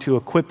going to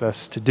equip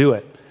us to do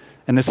it.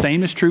 And the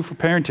same is true for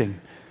parenting.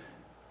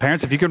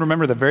 Parents, if you can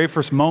remember the very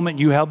first moment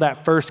you held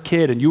that first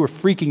kid and you were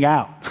freaking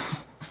out,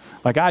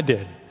 like I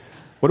did.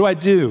 What do I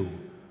do?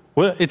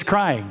 It's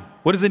crying.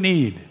 What does it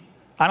need?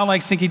 I don't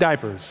like stinky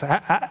diapers.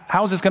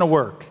 How is this going to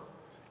work?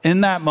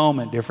 In that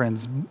moment, dear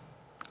friends,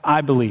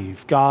 I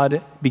believe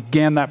God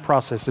began that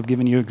process of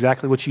giving you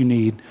exactly what you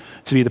need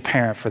to be the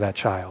parent for that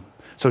child.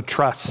 So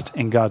trust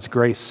in God's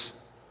grace.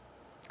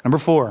 Number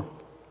 4,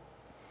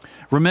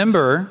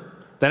 remember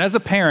that as a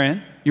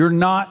parent, you're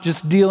not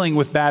just dealing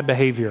with bad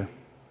behavior.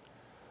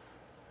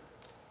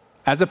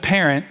 As a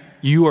parent,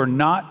 you are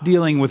not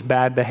dealing with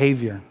bad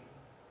behavior.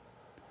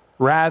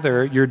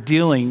 Rather, you're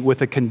dealing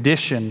with a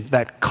condition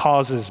that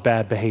causes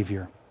bad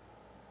behavior.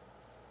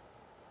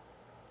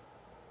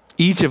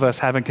 Each of us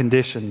have a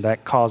condition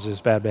that causes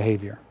bad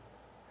behavior.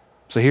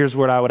 So here's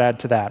what I would add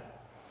to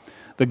that.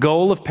 The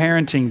goal of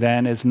parenting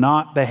then is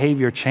not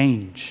behavior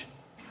change.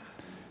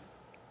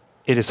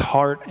 It is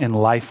heart and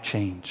life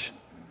change.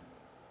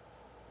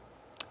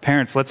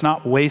 Parents, let's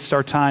not waste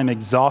our time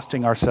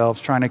exhausting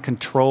ourselves trying to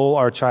control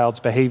our child's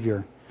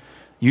behavior.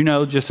 You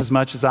know just as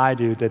much as I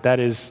do that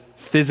is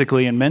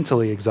physically and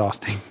mentally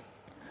exhausting.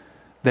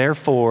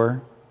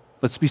 Therefore,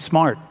 let's be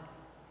smart.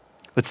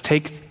 Let's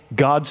take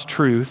God's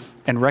truth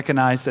and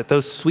recognize that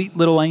those sweet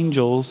little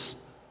angels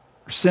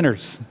are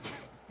sinners.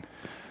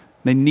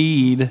 They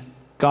need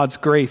God's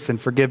grace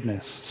and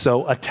forgiveness.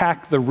 So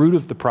attack the root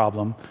of the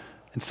problem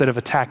instead of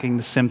attacking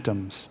the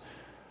symptoms.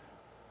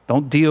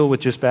 Don't deal with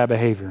just bad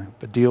behavior,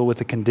 but deal with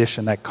the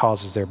condition that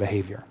causes their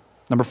behavior.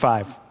 Number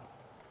 5,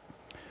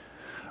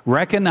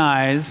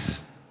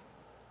 recognize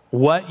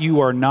what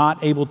you are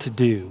not able to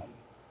do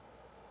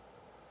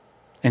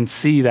and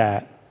see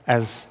that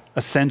as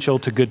essential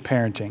to good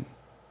parenting.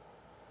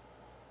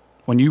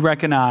 When you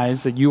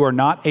recognize that you are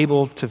not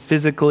able to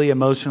physically,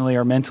 emotionally,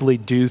 or mentally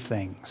do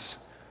things,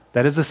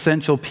 that is an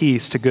essential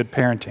piece to good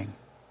parenting.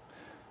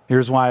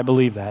 Here's why I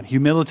believe that.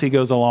 Humility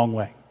goes a long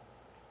way.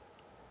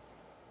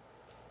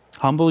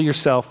 Humble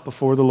yourself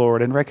before the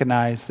Lord and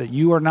recognize that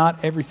you are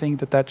not everything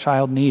that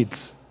child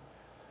needs,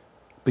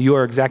 but you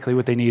are exactly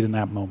what they need in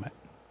that moment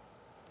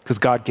because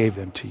God gave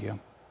them to you.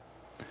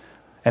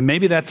 And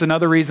maybe that's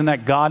another reason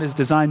that God has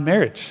designed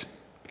marriage,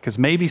 because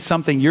maybe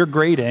something you're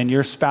great in,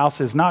 your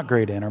spouse is not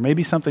great in, or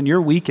maybe something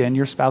you're weak in,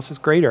 your spouse is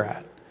greater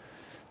at.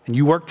 And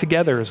you work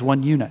together as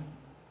one unit.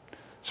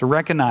 So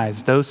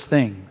recognize those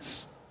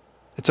things.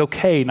 It's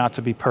okay not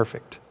to be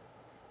perfect.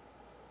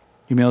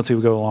 Humility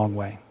will go a long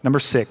way. Number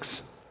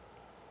 6,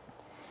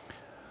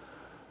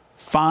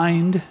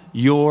 find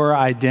your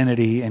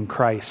identity in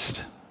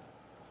Christ.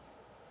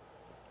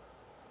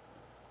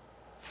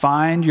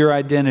 Find your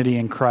identity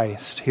in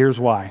Christ. Here's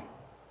why.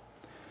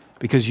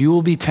 Because you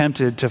will be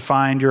tempted to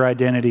find your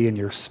identity in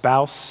your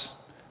spouse,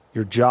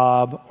 your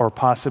job, or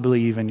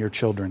possibly even your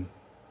children.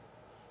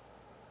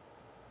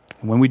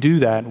 And when we do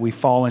that, we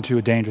fall into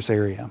a dangerous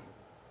area.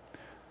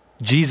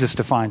 Jesus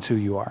defines who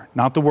you are,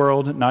 not the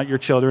world, not your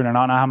children, and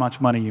not how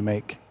much money you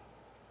make.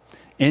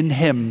 In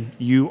him,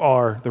 you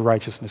are the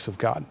righteousness of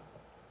God.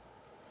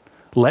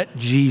 Let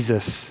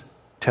Jesus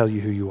tell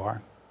you who you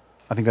are.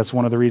 I think that's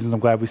one of the reasons I'm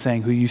glad we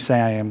sang Who You Say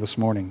I Am this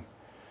morning.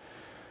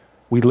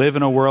 We live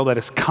in a world that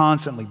is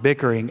constantly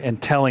bickering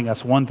and telling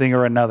us one thing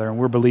or another, and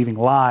we're believing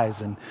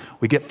lies, and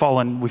we fall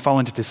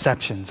into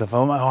deceptions of,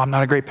 oh, I'm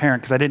not a great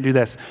parent because I didn't do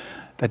this.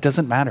 That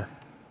doesn't matter.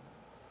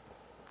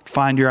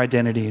 Find your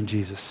identity in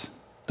Jesus.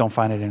 Don't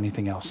find it in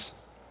anything else.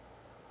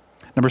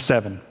 Number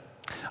 7.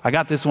 I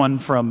got this one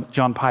from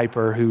John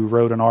Piper, who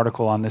wrote an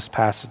article on this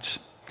passage.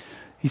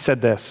 He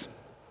said this: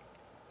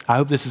 I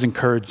hope this is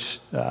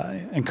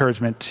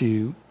encouragement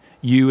to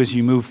you as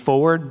you move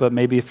forward, but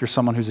maybe if you're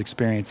someone who's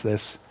experienced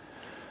this.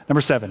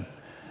 Number 7,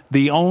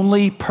 the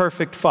only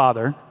perfect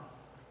father,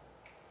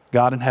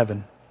 God in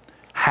heaven,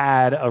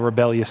 had a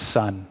rebellious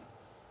son.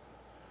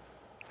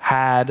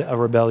 Had a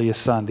rebellious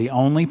son. The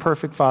only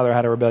perfect father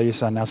had a rebellious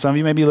son. Now, some of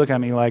you may be looking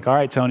at me like, all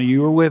right, Tony,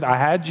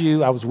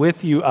 I was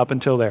with you up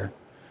until there.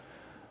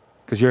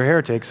 Because you're a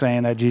heretic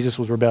saying that Jesus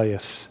was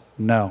rebellious.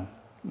 No,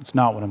 it's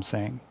not what I'm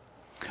saying.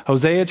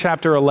 Hosea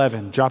chapter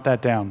 11, jot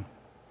that down.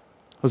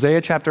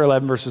 Hosea chapter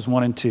 11, verses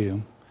 1 and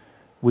 2,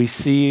 we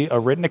see a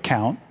written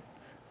account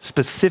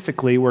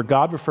specifically where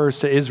God refers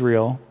to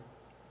Israel,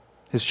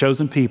 his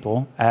chosen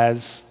people,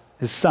 as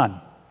his son.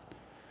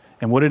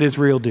 And what did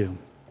Israel do?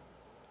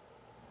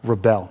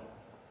 Rebel.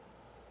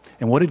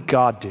 And what did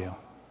God do?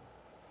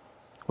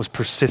 Was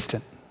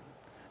persistent,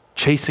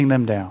 chasing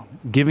them down,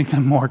 giving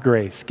them more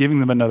grace, giving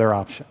them another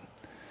option.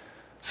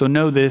 So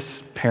know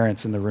this,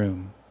 parents in the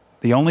room.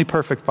 The only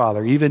perfect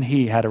father, even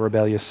he had a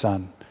rebellious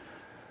son.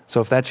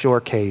 So if that's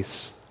your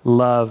case,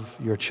 love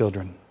your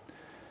children.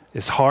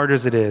 As hard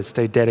as it is,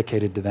 stay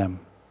dedicated to them.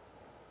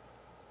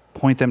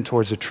 Point them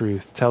towards the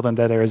truth. Tell them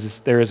that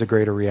there is a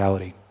greater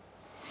reality.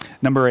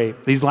 Number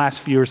 8, these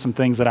last few are some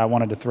things that I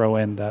wanted to throw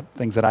in,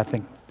 things that I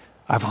think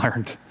I've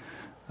learned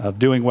of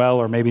doing well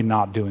or maybe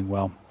not doing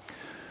well.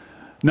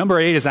 Number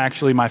 8 is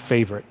actually my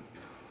favorite.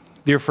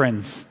 Dear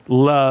friends,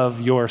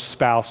 love your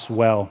spouse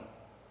well.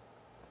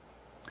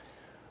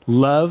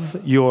 Love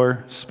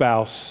your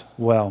spouse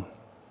well.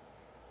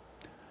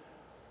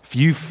 If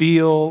you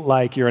feel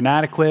like you're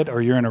inadequate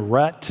or you're in a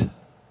rut,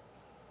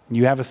 and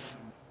you have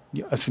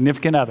a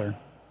significant other,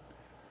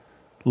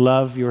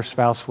 love your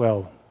spouse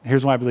well.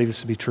 Here's why I believe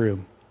this to be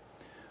true.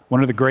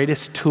 One of the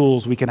greatest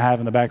tools we can have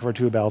in the back of our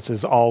tool belts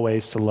is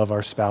always to love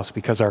our spouse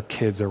because our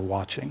kids are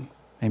watching.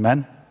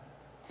 Amen?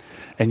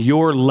 And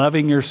your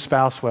loving your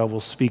spouse well will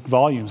speak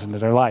volumes into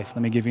their life.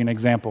 Let me give you an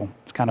example.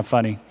 It's kind of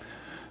funny.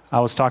 I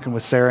was talking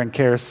with Sarah and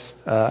Karis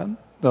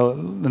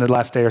the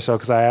last day or so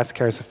because I asked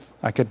Karis if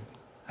I could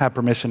have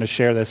permission to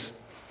share this.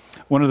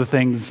 One of the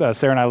things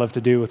Sarah and I love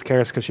to do with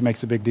Karis, because she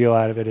makes a big deal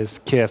out of it, is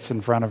kiss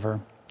in front of her.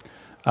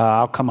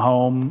 I'll come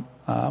home.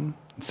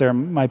 Sarah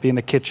might be in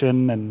the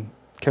kitchen, and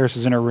Karis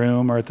is in her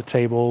room or at the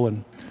table,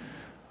 and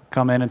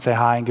come in and say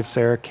hi and give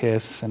Sarah a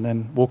kiss, and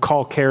then we'll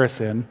call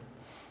Karis in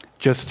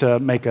just to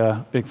make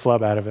a big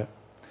flub out of it.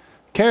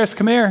 Karis,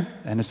 come here.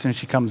 And as soon as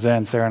she comes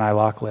in, Sarah and I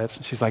lock lips,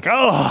 and she's like,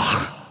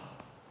 oh,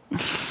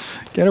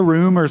 get a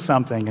room or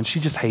something, and she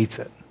just hates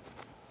it.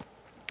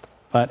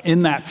 But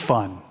in that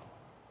fun,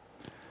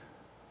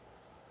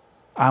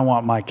 I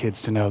want my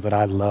kids to know that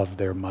I love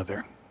their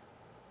mother.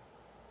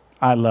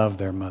 I love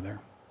their mother.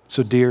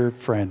 So dear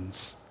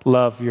friends,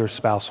 love your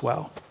spouse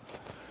well.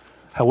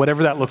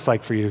 Whatever that looks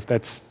like for you, if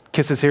that's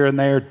kisses here and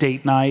there,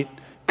 date night,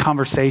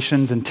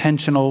 conversations,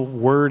 intentional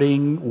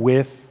wording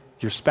with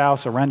your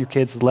spouse, around your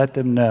kids, let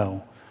them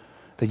know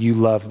that you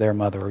love their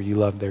mother or you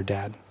love their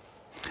dad.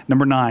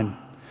 Number 9,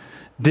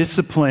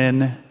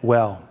 discipline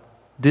well.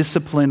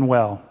 Discipline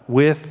well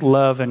with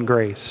love and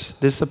grace.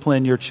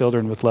 Discipline your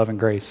children with love and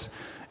grace.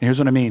 And here's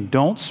what I mean.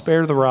 Don't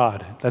spare the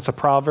rod. That's a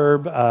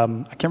proverb. I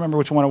can't remember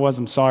which one it was.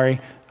 I'm sorry.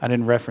 I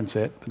didn't reference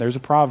it. But there's a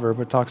proverb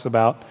that talks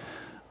about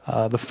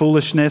the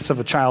foolishness of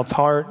a child's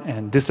heart,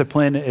 and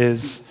discipline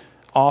is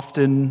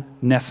often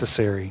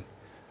necessary.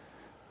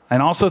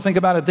 And also think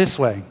about it this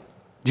way.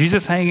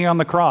 Jesus hanging on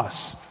the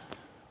cross.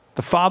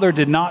 The Father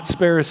did not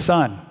spare his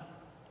Son.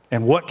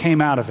 And what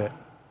came out of it?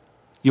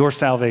 Your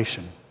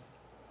salvation.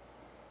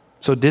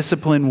 So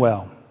discipline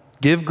well.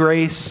 Give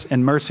grace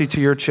and mercy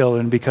to your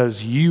children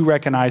because you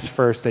recognize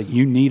first that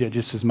you need it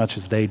just as much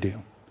as they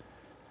do.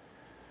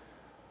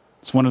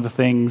 It's one of the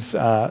things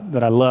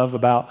that I love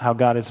about how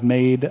God has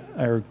made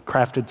or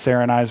crafted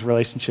Sarah and I's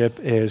relationship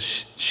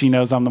is she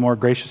knows I'm the more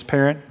gracious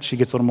parent. She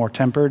gets a little more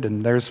tempered,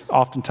 and there's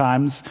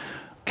oftentimes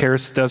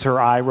Karis does her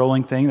eye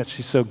rolling thing that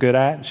she's so good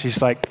at.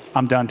 She's like,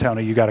 I'm done,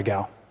 Tony, you got to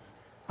go.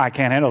 I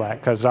can't handle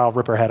that because I'll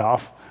rip her head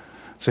off.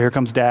 So here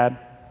comes Dad,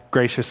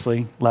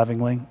 graciously,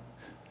 lovingly.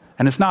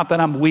 And it's not that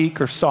I'm weak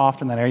or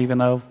soft in that area, even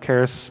though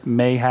Karis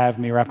may have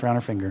me wrapped around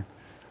her finger.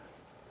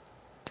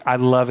 I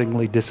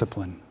lovingly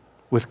discipline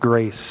with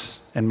grace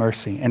and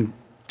mercy. And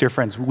dear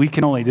friends, we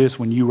can only do this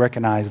when you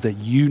recognize that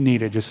you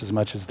need it just as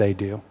much as they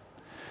do.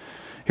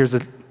 Here's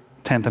the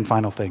 10th and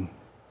final thing.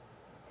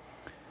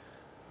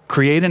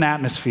 Create an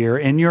atmosphere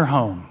in your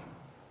home.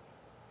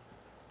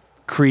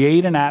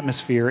 Create an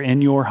atmosphere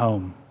in your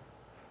home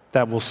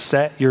that will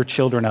set your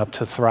children up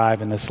to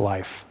thrive in this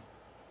life.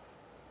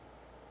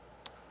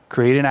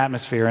 Create an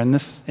atmosphere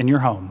in your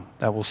home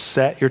that will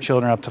set your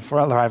children up to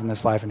thrive in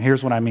this life. And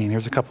here's what I mean.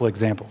 Here's a couple of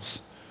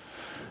examples.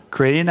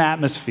 Create an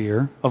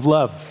atmosphere of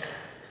love.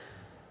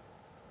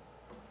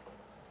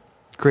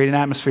 Create an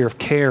atmosphere of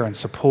care and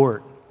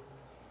support.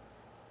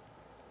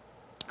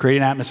 Create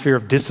an atmosphere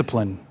of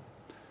discipline.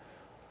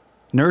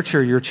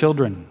 Nurture your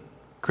children.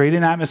 Create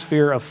an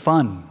atmosphere of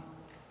fun.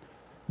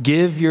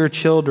 Give your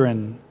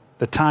children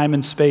the time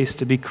and space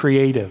to be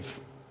creative,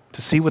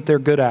 to see what they're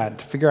good at,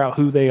 to figure out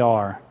who they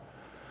are.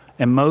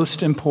 And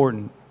most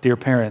important, dear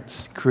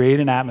parents, create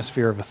an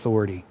atmosphere of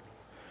authority.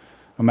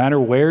 No matter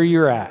where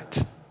you're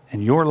at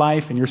in your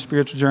life, in your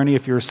spiritual journey,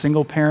 if you're a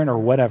single parent or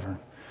whatever,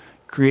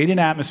 create an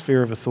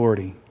atmosphere of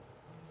authority.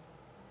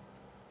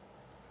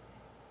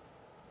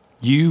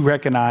 You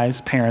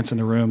recognize, parents in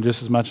the room,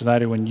 just as much as I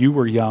do, when you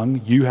were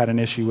young, you had an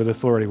issue with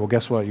authority. Well,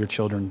 guess what? Your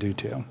children do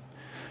too.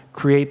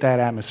 Create that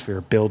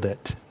atmosphere, build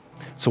it.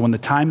 So when the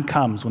time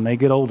comes, when they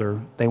get older,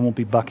 they won't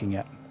be bucking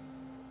it.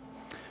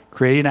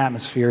 Create an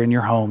atmosphere in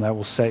your home that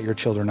will set your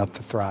children up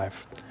to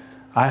thrive.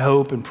 I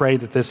hope and pray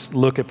that this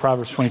look at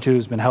Proverbs 22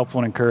 has been helpful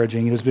and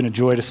encouraging. It has been a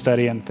joy to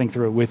study and think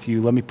through it with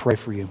you. Let me pray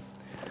for you.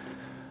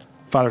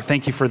 Father,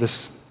 thank you for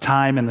this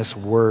time and this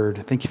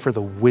word. Thank you for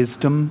the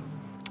wisdom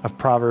of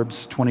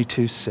Proverbs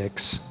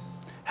 22:6.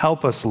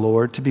 Help us,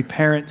 Lord, to be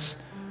parents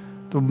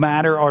no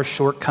matter our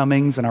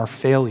shortcomings and our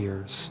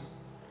failures.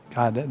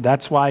 God,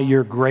 that's why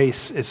your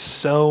grace is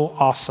so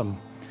awesome.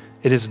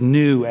 It is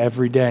new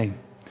every day.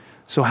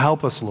 So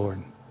help us, Lord,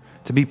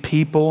 to be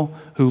people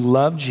who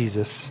love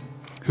Jesus,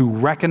 who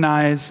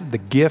recognize the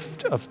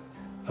gift of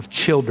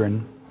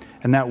children,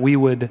 and that we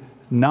would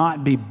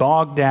not be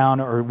bogged down,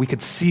 or we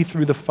could see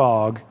through the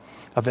fog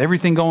of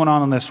everything going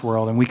on in this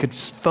world, and we could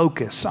just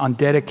focus on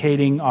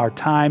dedicating our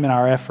time and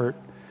our effort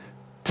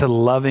to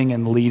loving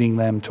and leading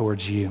them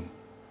towards you.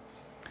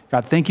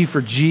 God, thank you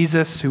for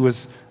Jesus, who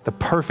was the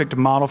perfect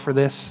model for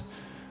this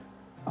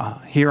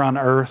here on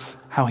earth,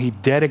 how he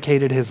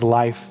dedicated his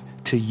life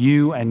to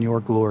you and your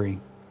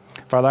glory.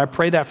 Father, I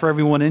pray that for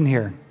everyone in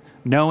here,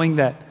 knowing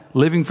that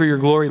living for your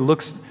glory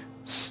looks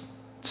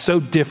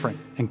so different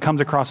and comes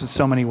across in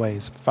so many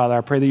ways. Father,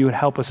 I pray that you would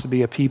help us to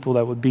be a people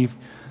that would be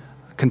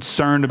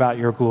concerned about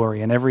your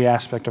glory in every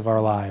aspect of our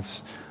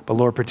lives. But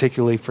Lord,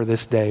 particularly for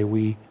this day,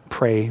 we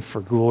pray for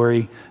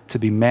glory to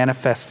be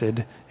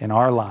manifested in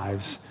our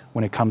lives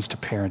when it comes to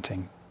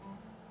parenting.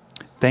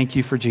 Thank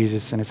you for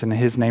Jesus, and it's in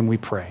his name we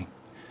pray.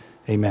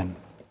 Amen.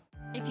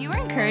 If you were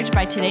encouraged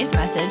by today's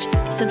message,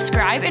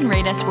 subscribe and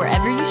rate us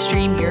wherever you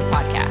stream your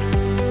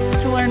podcasts.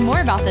 To learn more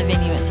about the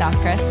venue at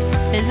Southcrest,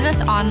 visit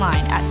us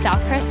online at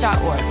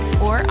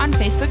southcrest.org or on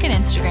Facebook and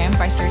Instagram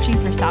by searching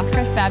for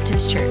Southcrest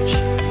Baptist Church.